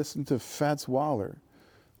 but listen to Fats Waller,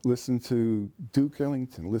 listen to Duke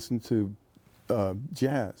Ellington, listen to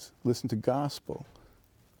jazz, listen to gospel,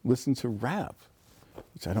 listen to rap,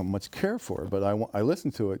 which I don't much care for, but I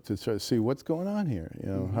listen to it to try to see what's going on here. You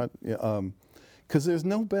know, mm-hmm. Because there's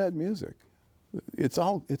no bad music. It's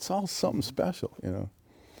all something special. You know.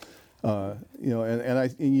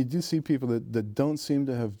 And you do see people that don't seem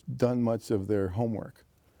to have done much of their homework.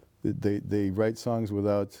 They write songs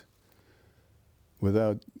without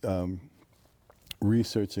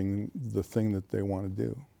researching the thing that they want to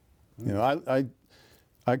do. Mm-hmm. You know,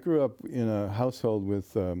 I grew up in a household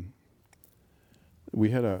with we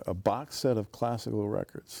had a box set of classical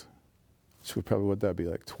records, which would probably, what that be,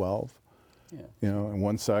 like 12. Yeah. You know, and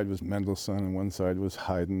one side was Mendelssohn and one side was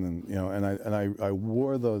Haydn, and you know, and I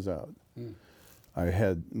wore those out. Mm. I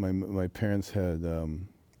had my parents had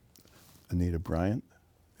Anita Bryant,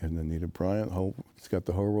 he's got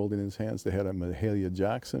the whole world in his hands. They had a Mahalia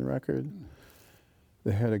Jackson record. Mm.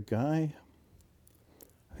 They had a guy,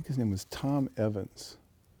 I think his name was Tom Evans.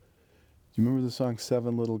 Do you remember the song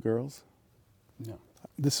Seven Little Girls? No.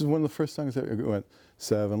 This is one of the first songs that went,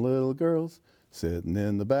 7 little girls sitting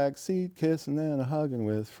in the back seat, kissing and a hugging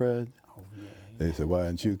with Fred. Oh, yeah. They said, why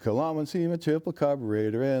don't you come on and see my triple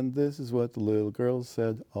carburetor? And this is what the little girl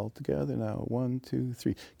said. All together now, 1, 2,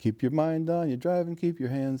 3. Keep your mind on your driving, keep your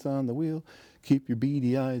hands on the wheel. Keep your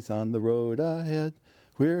beady eyes on the road ahead.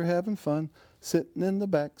 We're having fun, sitting in the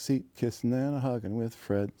back seat, kissing and a hugging with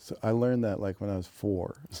Fred. So I learned that like when I was 4,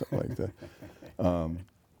 or something like that.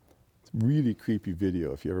 Really creepy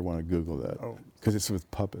video if you ever want to Google that, because it's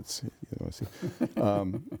with puppets. You know, see.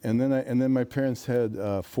 And then my parents had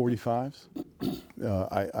 45s.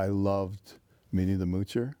 I loved Minnie the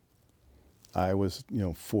Moocher. I was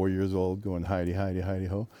 4 years old going Heidi Heidi Heidi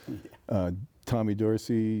Ho. Tommy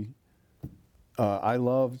Dorsey. I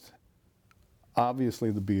loved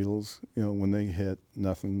obviously the Beatles. When they hit,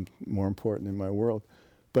 nothing more important in my world.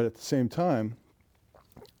 But at the same time,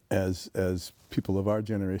 as people of our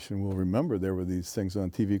generation will remember, there were these things on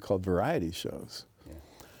TV called variety shows. Yeah.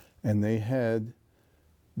 And they had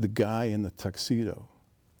the guy in the tuxedo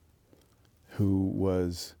who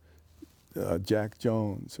was Jack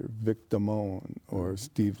Jones or Vic Damone or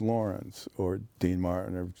Steve Lawrence or Dean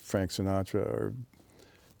Martin or Frank Sinatra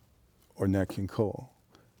or Nat King Cole.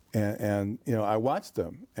 And I watched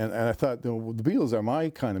them and I thought, the Beatles are my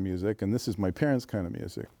kind of music and this is my parents' kind of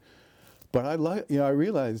music. But I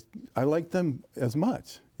realized I like them as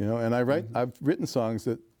much, and I've written songs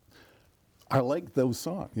that I like those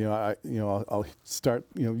songs. I'll start,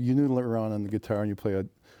 you noodle around on the guitar and you play a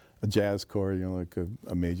jazz chord, like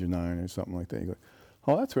a major 9 or something like that. You go,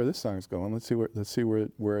 oh, that's where this song's going. Let's see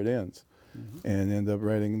where it ends, and end up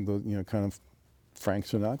writing the kind of Frank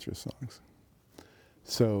Sinatra songs.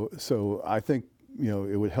 So I think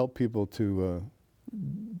it would help people to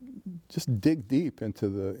just dig deep into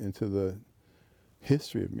the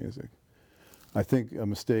history of music. I think a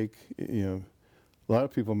mistake, a lot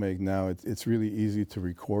of people make now. It's really easy to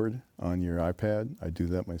record on your iPad. I do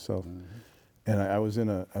that myself. And I was at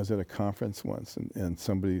a conference once, and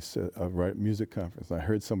somebody said, a music conference. I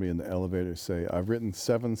heard somebody in the elevator say, "I've written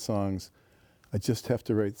 7 songs. I just have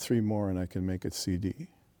to write 3 more, and I can make a CD."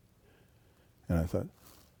 And I thought,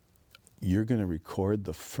 you're going to record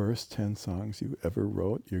the first 10 songs you ever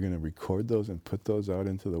wrote? You're going to record those and put those out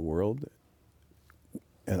into the world?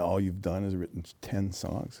 And all you've done is written 10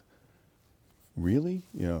 songs? Really?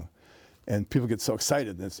 And people get so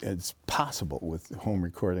excited. It's possible with home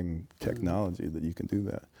recording technology that you can do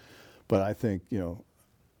that. But I think,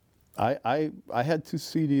 I had 2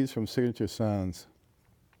 CDs from Signature Sounds.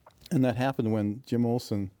 And that happened when Jim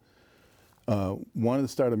Olsen wanted to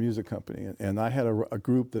start a music company, and I had a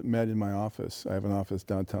group that met in my office. I have an office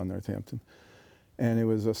downtown Northampton, and it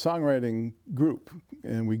was a songwriting group,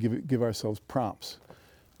 and we give ourselves prompts.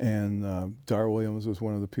 And Dar Williams was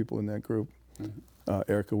one of the people in that group.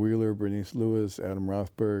 Erica Wheeler, Bernice Lewis, Adam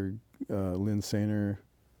Rothberg, Lynn Sainer,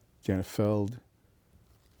 Janet Feld.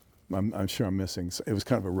 I'm sure I'm missing. It was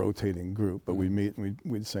kind of a rotating group, but we'd meet and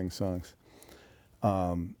we'd sing songs.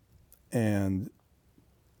 And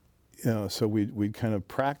so we'd kind of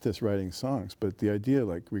practice writing songs, but the idea,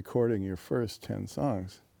 like recording your first 10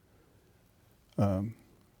 songs,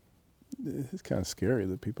 it's kind of scary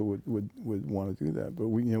that people would want to do that. But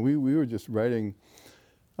we were just writing.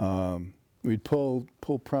 We'd pull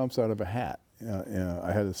prompts out of a hat.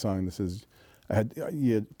 I had a song that says,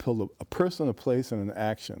 you had pulled a person, a place, and an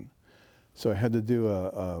action. So I had to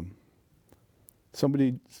do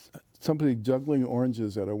somebody juggling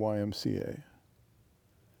oranges at a YMCA.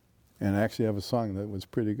 And I actually have a song that was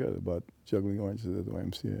pretty good about juggling oranges at the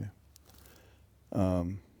YMCA.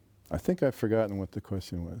 I think I've forgotten what the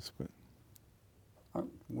question was, but.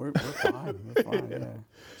 We're fine. We're fine. Yeah.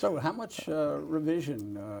 So, how much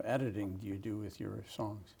revision, editing do you do with your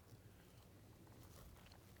songs?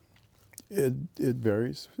 It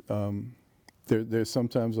varies. There's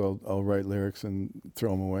sometimes I'll write lyrics and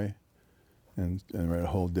throw them away, and write a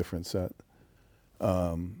whole different set.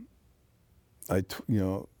 I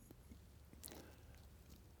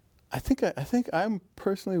think I'm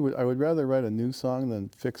personally I would rather write a new song than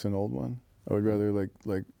fix an old one. I would rather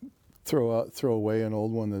like throw away an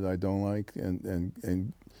old one that I don't like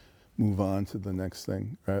and move on to the next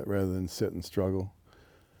thing rather than sit and struggle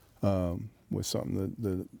with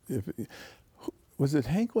something was it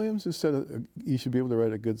Hank Williams who said you should be able to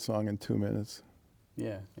write a good song in 2 minutes?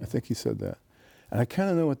 Yeah. I think he said that, and I kind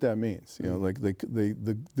of know what that means. Like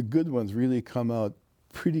the good ones really come out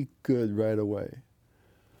pretty good right away.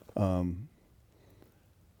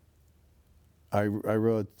 I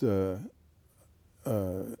wrote.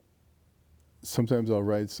 Sometimes I'll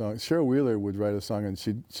write songs. Cheryl Wheeler would write a song, and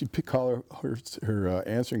she'd call her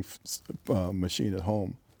answering machine at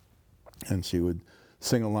home, and she would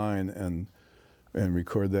sing a line, and and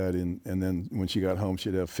record that in, and then when she got home,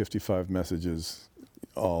 she'd have 55 messages,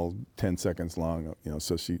 all 10 seconds long. You know,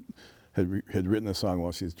 so she had written a song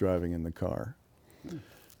while she's driving in the car.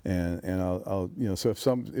 And I'll you know, so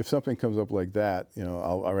if something comes up like that, you know,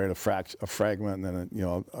 I'll write a fragment, and then you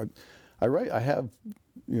know, I have,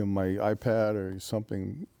 you know, my iPad or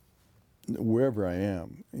something, wherever I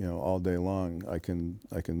am, you know, all day long, I can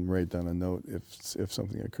write down a note if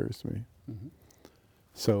something occurs to me. Mm-hmm.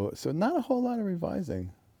 So not a whole lot of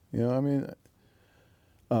revising, you know. I mean,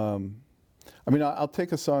 I'll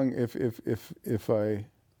take a song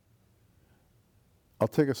I'll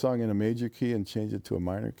take a song in a major key and change it to a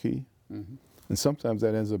minor key, Mm-hmm. and sometimes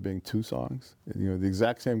that ends up being two songs. You know, the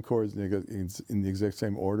exact same chords in the exact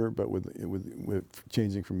same order, but with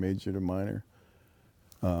changing from major to minor.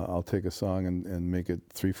 I'll take a song and make it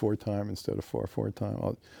 3/4 time instead of 4/4 time.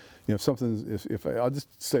 You know, I'll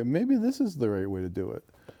just say maybe this is the right way to do it.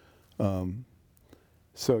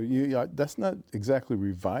 So that's not exactly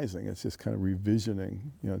revising. It's just kind of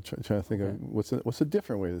revisioning. You know, trying to think of what's a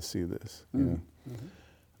different way to see this. You know?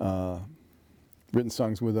 Mm-hmm. Written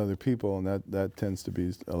songs with other people, and that tends to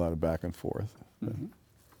be a lot of back and forth. Mm-hmm.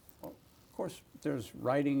 Well, of course, there's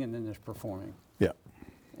writing and then there's performing. Yeah.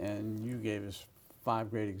 And you gave us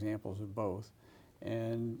 5 great examples of both.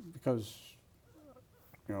 And because,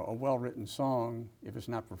 you know, a well-written song, if it's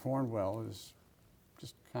not performed well, is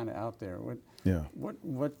just kind of out there. What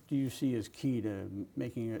do you see as key to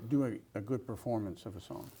doing a good performance of a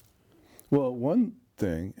song? Well, one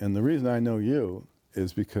thing, and the reason I know you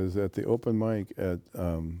is because at the open mic at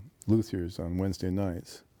Luthier's on Wednesday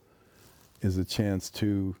nights is a chance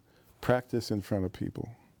to practice in front of people.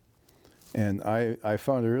 And I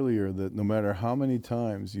found earlier that no matter how many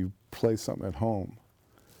times you play something at home,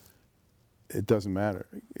 it doesn't matter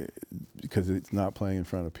because it's not playing in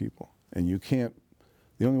front of people. And you can't,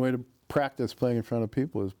 the only way to practice playing in front of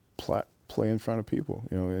people is play in front of people,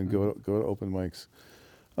 you know, and go to open mics.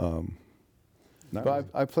 But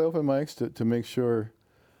I play open mics to make sure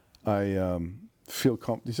I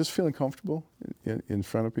just feeling comfortable in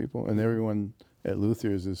front of people. And everyone at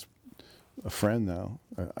Luthier's is a friend now.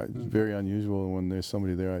 It's very unusual when there's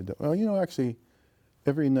somebody there. Well, you know, actually,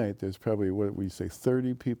 every night there's probably, what we say,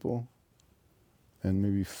 30 people, and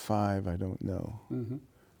maybe 5, I don't know,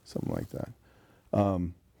 something like that.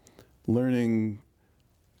 Learning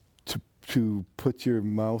to put your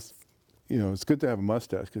mouth, you know, it's good to have a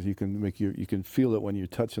mustache because you can feel it when you're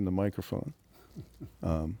touching the microphone.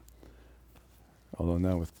 Although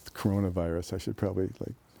now with coronavirus, I should probably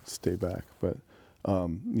stay back. But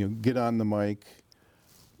you know, get on the mic,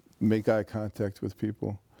 make eye contact with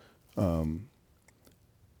people. I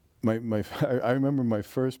remember my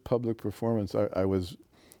first public performance. I was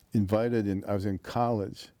invited I was in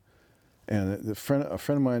college, and a friend of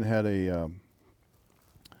mine had a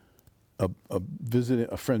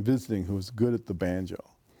friend visiting who was good at the banjo,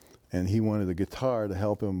 and he wanted a guitar to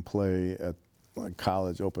help him play at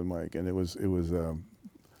college open mic, and it was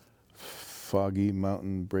Foggy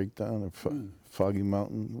Mountain Breakdown or Foggy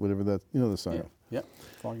Mountain, whatever that, you know the song. Yeah.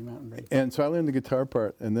 Foggy Mountain Breakdown. And so I learned the guitar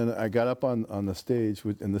part, and then I got up on the stage,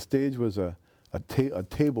 and the stage was a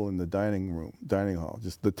table in the dining hall,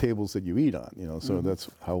 just the tables that you eat on, you know. So that's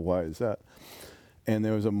how wide is that. And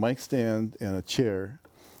there was a mic stand and a chair,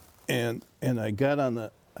 and I got on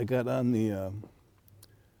the.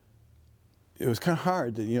 It was kind of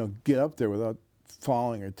hard to get up there without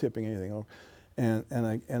falling or tipping anything over, and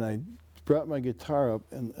I brought my guitar up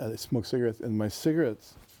and I smoked cigarettes, and my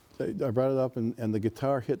cigarettes. I brought it up and the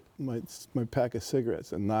guitar hit my pack of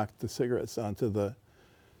cigarettes and knocked the cigarettes onto the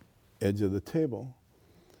edge of the table.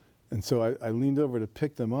 And so I leaned over to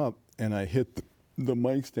pick them up, and I hit the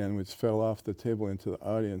mic stand, which fell off the table into the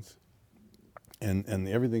audience. And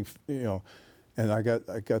everything, and I got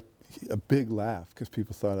a big laugh because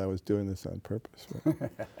people thought I was doing this on purpose.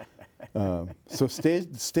 So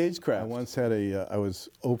stagecraft. I once had I was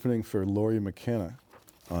opening for Laurie McKenna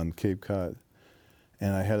on Cape Cod.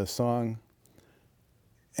 And I had a song,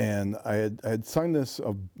 and I had sung this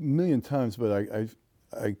a million times, but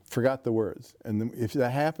I forgot the words. And if that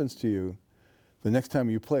happens to you, the next time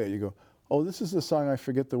you play it, you go, "Oh, this is the song I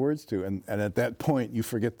forget the words to," and at that point you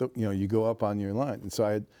forget you go up on your line. And so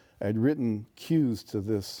I had written cues to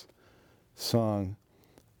this song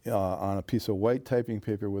on a piece of white typing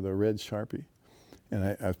paper with a red Sharpie, and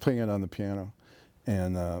I was playing it on the piano,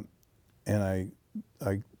 and I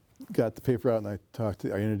got the paper out and I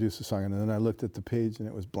introduced the song, and then I looked at the page and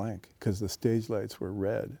it was blank because the stage lights were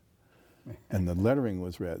red and the lettering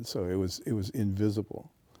was red, so it was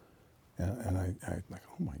invisible. And I like,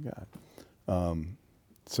 oh my God.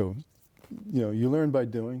 So you learn by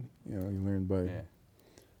doing. You learn by.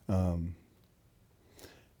 Yeah.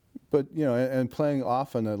 But and playing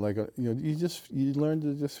often, you learn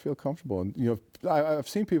to just feel comfortable. And I've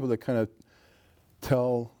seen people that kind of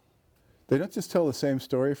tell. They don't just tell the same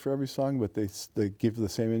story for every song, but they give the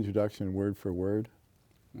same introduction word for word.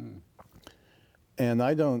 Mm. And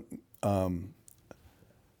I don't.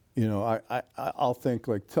 I'll think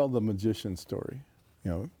like tell the magician story.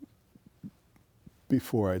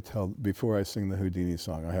 Before I sing the Houdini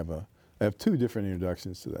song, I have two different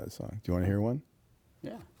introductions to that song. Do you want to hear one?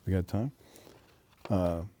 Yeah. We got time?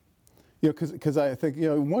 Because I think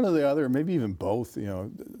one or the other, maybe even both.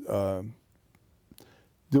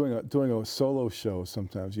 Doing a solo show,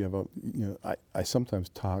 sometimes you have I sometimes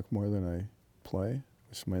talk more than I play,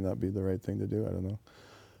 which might not be the right thing to do. I don't know.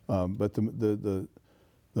 But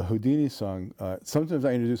the Houdini song, sometimes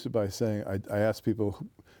I introduce it by saying I ask people,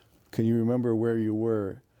 can you remember where you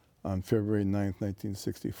were on February 9th,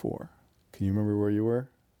 1964? Can you remember where you were?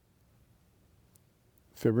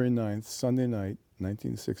 February 9th, Sunday night,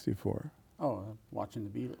 1964. Oh, watching the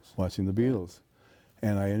Beatles. Watching the Beatles.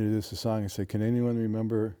 And I introduced the song and said, can anyone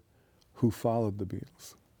remember who followed the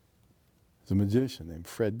Beatles? There's a magician named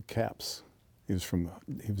Fred Kaps. He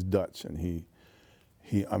was Dutch, and he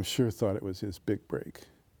I'm sure thought it was his big break.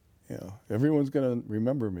 Everyone's going to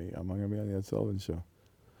remember me. I'm going to be on the Ed Sullivan Show.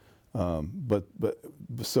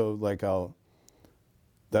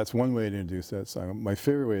 That's one way to introduce that song. My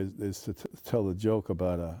favorite way is to tell the joke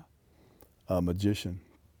about a magician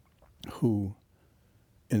who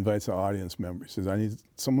invites an audience member. He says, I need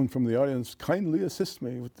someone from the audience kindly assist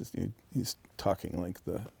me with this. He's talking like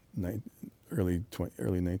the early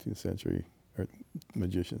 19th century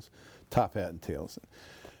magicians, top hat and tails.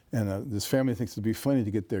 And this family thinks it'd be funny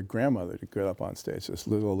to get their grandmother to get up on stage. This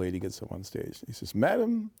little old lady gets up on stage. He says,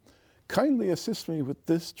 Madam, kindly assist me with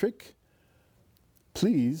this trick.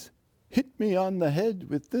 Please hit me on the head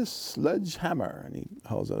with this sledgehammer. And he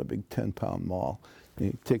hauls out a big 10-pound maul.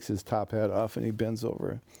 And he takes his top hat off and he bends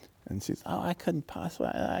over and says, oh, I couldn't possibly,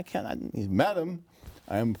 I cannot. He's, Madam,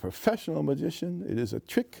 I am a professional magician. It is a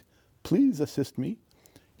trick. Please assist me.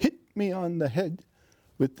 Hit me on the head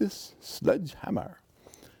with this sledgehammer.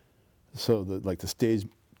 So the stage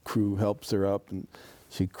crew helps her up, and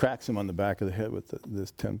she cracks him on the back of the head with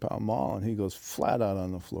this 10-pound maul, and he goes flat out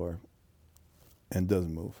on the floor and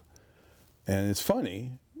doesn't move. And it's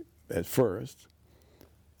funny at first,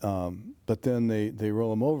 but then they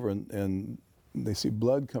roll him over and they see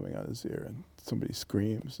blood coming out of his ear, and somebody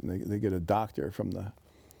screams, and they get a doctor from the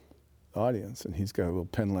audience, and he's got a little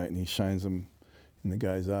pen light, and he shines them in the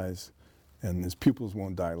guy's eyes, and his pupils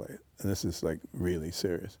won't dilate. And this is like really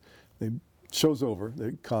serious. Show's over,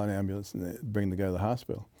 they call an ambulance, and they bring the guy to the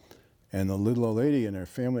hospital. And the little old lady and her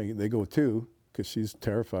family, they go too, because she's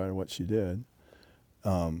terrified of what she did.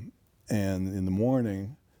 And in the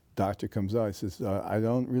morning, doctor comes out, he says, I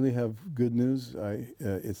don't really have good news.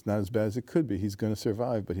 It's not as bad as it could be. He's going to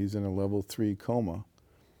survive, but he's in a level 3 coma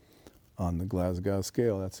on the Glasgow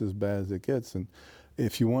scale. That's as bad as it gets. And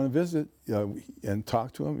if you want to visit and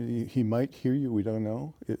talk to him, he might hear you. We don't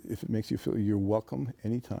know. If it makes you feel, you're welcome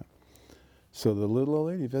anytime. So the little old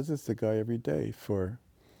lady visits the guy every day for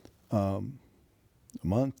a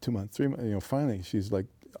month, 2 months, 3 months. Finally, she's like,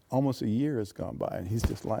 almost a year has gone by, and he's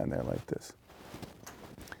just lying there like this.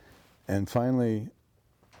 And finally,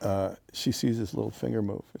 she sees his little finger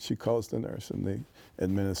move. She calls the nurse, and they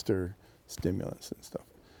administer stimulants and stuff.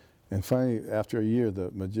 And finally, after a year,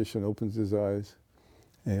 the magician opens his eyes,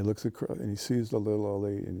 and he looks across, and he sees the little old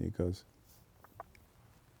lady, and he goes,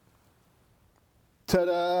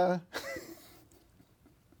 ta-da!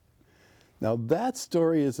 Now that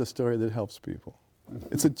story is a story that helps people.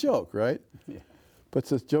 It's a joke, right? Yeah. But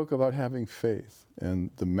it's a joke about having faith and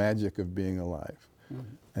the magic of being alive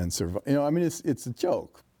and survive. It's a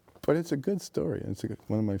joke, but it's a good story. And it's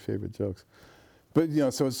one of my favorite jokes. But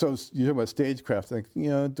so you talk about stagecraft. Like,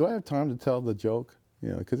 do I have time to tell the joke?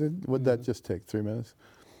 Because would that just take 3 minutes?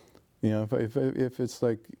 If it's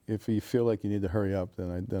like, if you feel like you need to hurry up, then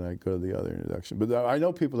I go to the other introduction. But I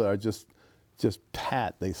know people that are just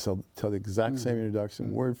pat. They tell the exact same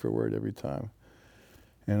introduction, word for word every time.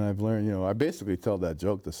 And I've learned, I basically tell that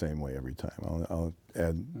joke the same way every time. I'll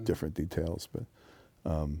add different details, but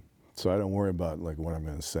so I don't worry about like what I'm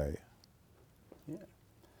going to say. Yeah.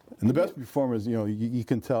 And the best performers, you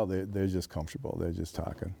can tell they're just comfortable. They're just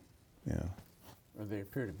talking. Yeah. Or they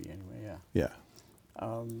appear to be anyway. Yeah.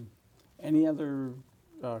 Any other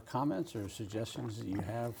comments or suggestions that you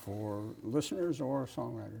have for listeners or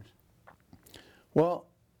songwriters? Well,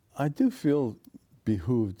 I do feel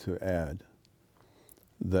behooved to add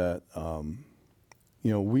that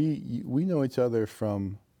you know, we know each other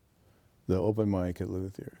from the open mic at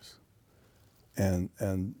Luthier's,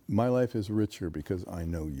 and my life is richer because I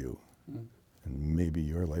know you, and maybe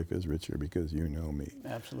your life is richer because you know me.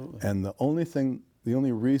 Absolutely. And the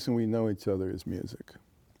only reason we know each other is music.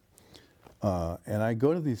 And I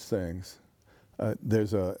go to these things.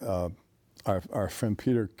 There's our friend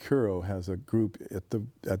Peter Curo has a group at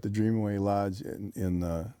the Dreamway Lodge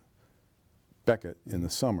in Beckett in the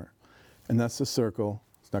summer, and that's the circle.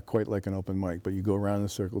 It's not quite like an open mic, but you go around in a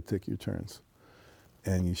circle, take your turns,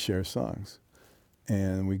 and you share songs.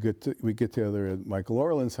 And we get together at Michael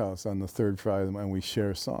Orland's house on the third Friday, and we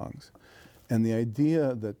share songs. And the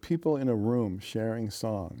idea that people in a room sharing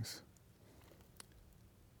songs,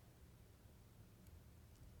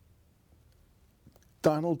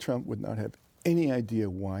 Donald Trump would not have any idea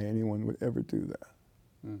why anyone would ever do that.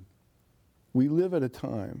 We live at a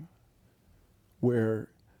time where,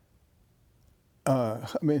 I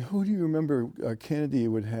mean, who do you remember Kennedy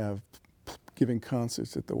would have giving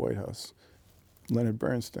concerts at the White House? Leonard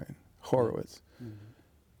Bernstein, Horowitz.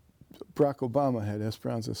 Barack Obama had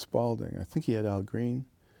Esperanza Spalding. I think he had Al Green.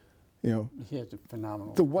 You know, He has a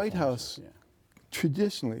phenomenal. the White House performances,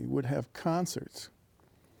 traditionally would have concerts,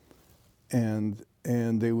 and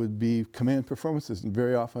they would be command performances, and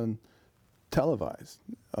very often televised.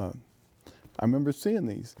 I remember seeing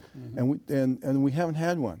these, and we haven't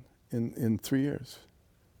had one in 3 years.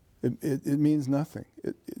 It means nothing.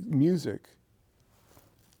 Music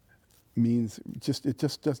means it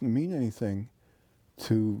just doesn't mean anything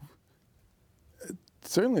to,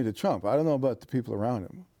 certainly to Trump. I don't know about the people around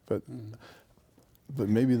him, but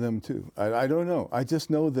maybe them too. I don't know. I just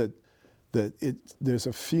know that there's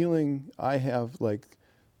a feeling I have like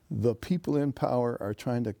the people in power are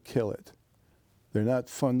trying to kill it. They're not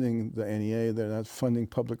funding the NEA. They're not funding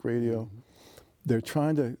public radio. They're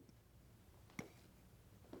trying to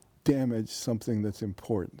damage something that's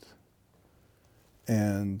important.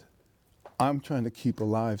 And I'm trying to keep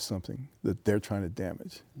alive something that they're trying to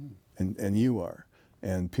damage. And you are.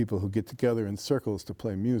 And people who get together in circles to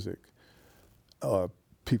play music,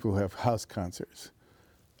 people who have house concerts,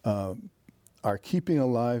 are keeping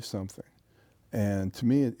alive something. And to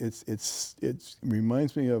me, it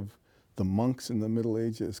reminds me of the monks in the Middle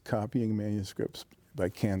Ages copying manuscripts by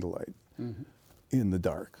candlelight in the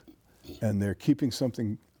dark. And they're keeping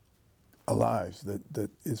something alive that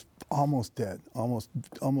is almost dead,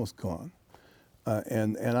 almost gone.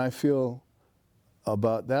 And I feel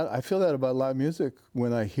about that. I feel that about live music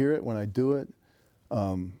when I hear it, when I do it.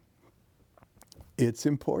 It's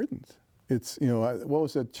important. It's, you know, what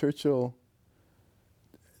was it, Churchill?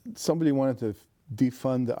 Somebody wanted to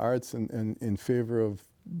defund the arts in favor of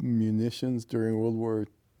munitions during World War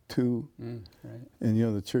II. Right. And, you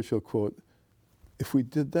know, the Churchill quote, if we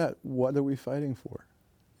did that, what are we fighting for?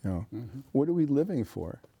 You know, what are we living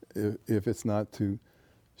for if it's not to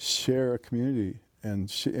share a community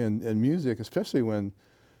and music, especially when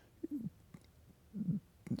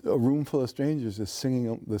a room full of strangers is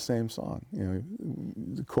singing the same song. You know,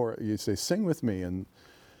 the you say, sing with me, and,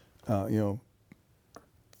 you know,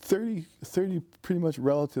 30 pretty much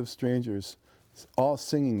relative strangers all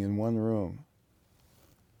singing in one room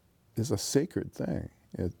is a sacred thing.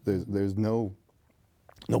 There's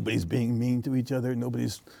nobody's being mean to each other,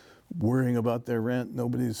 nobody's worrying about their rent,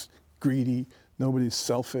 nobody's greedy, nobody's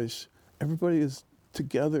selfish. Everybody is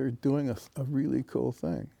together doing a really cool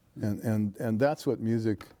thing. And that's what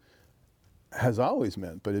music has always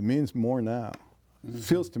meant, but it means more now. It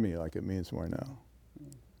feels to me like it means more now.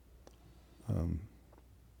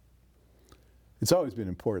 It's always been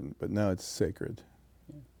important, but now it's sacred.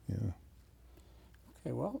 Yeah.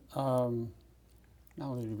 Okay, well, not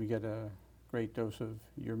only did we get a great dose of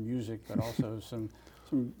your music, but also some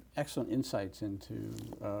excellent insights into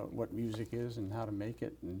what music is and how to make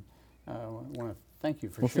it. And I want to thank you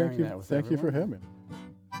for sharing that with everyone. Thank you for having me.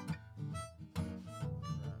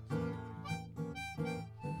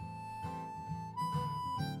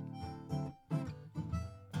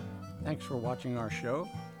 Thanks for watching our show.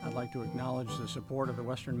 I'd like to acknowledge the support of the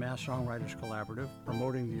Western Mass Songwriters Collaborative,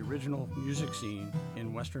 promoting the original music scene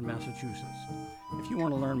in Western Massachusetts. If you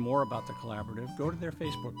want to learn more about the collaborative, go to their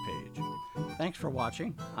Facebook page. Thanks for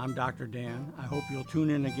watching. I'm Dr. Dan. I hope you'll tune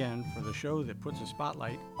in again for the show that puts a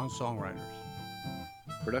spotlight on songwriters.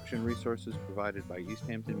 Production resources provided by East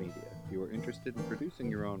Hampton Media. If you are interested in producing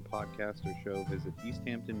your own podcast or show, visit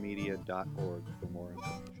easthamptonmedia.org for more information.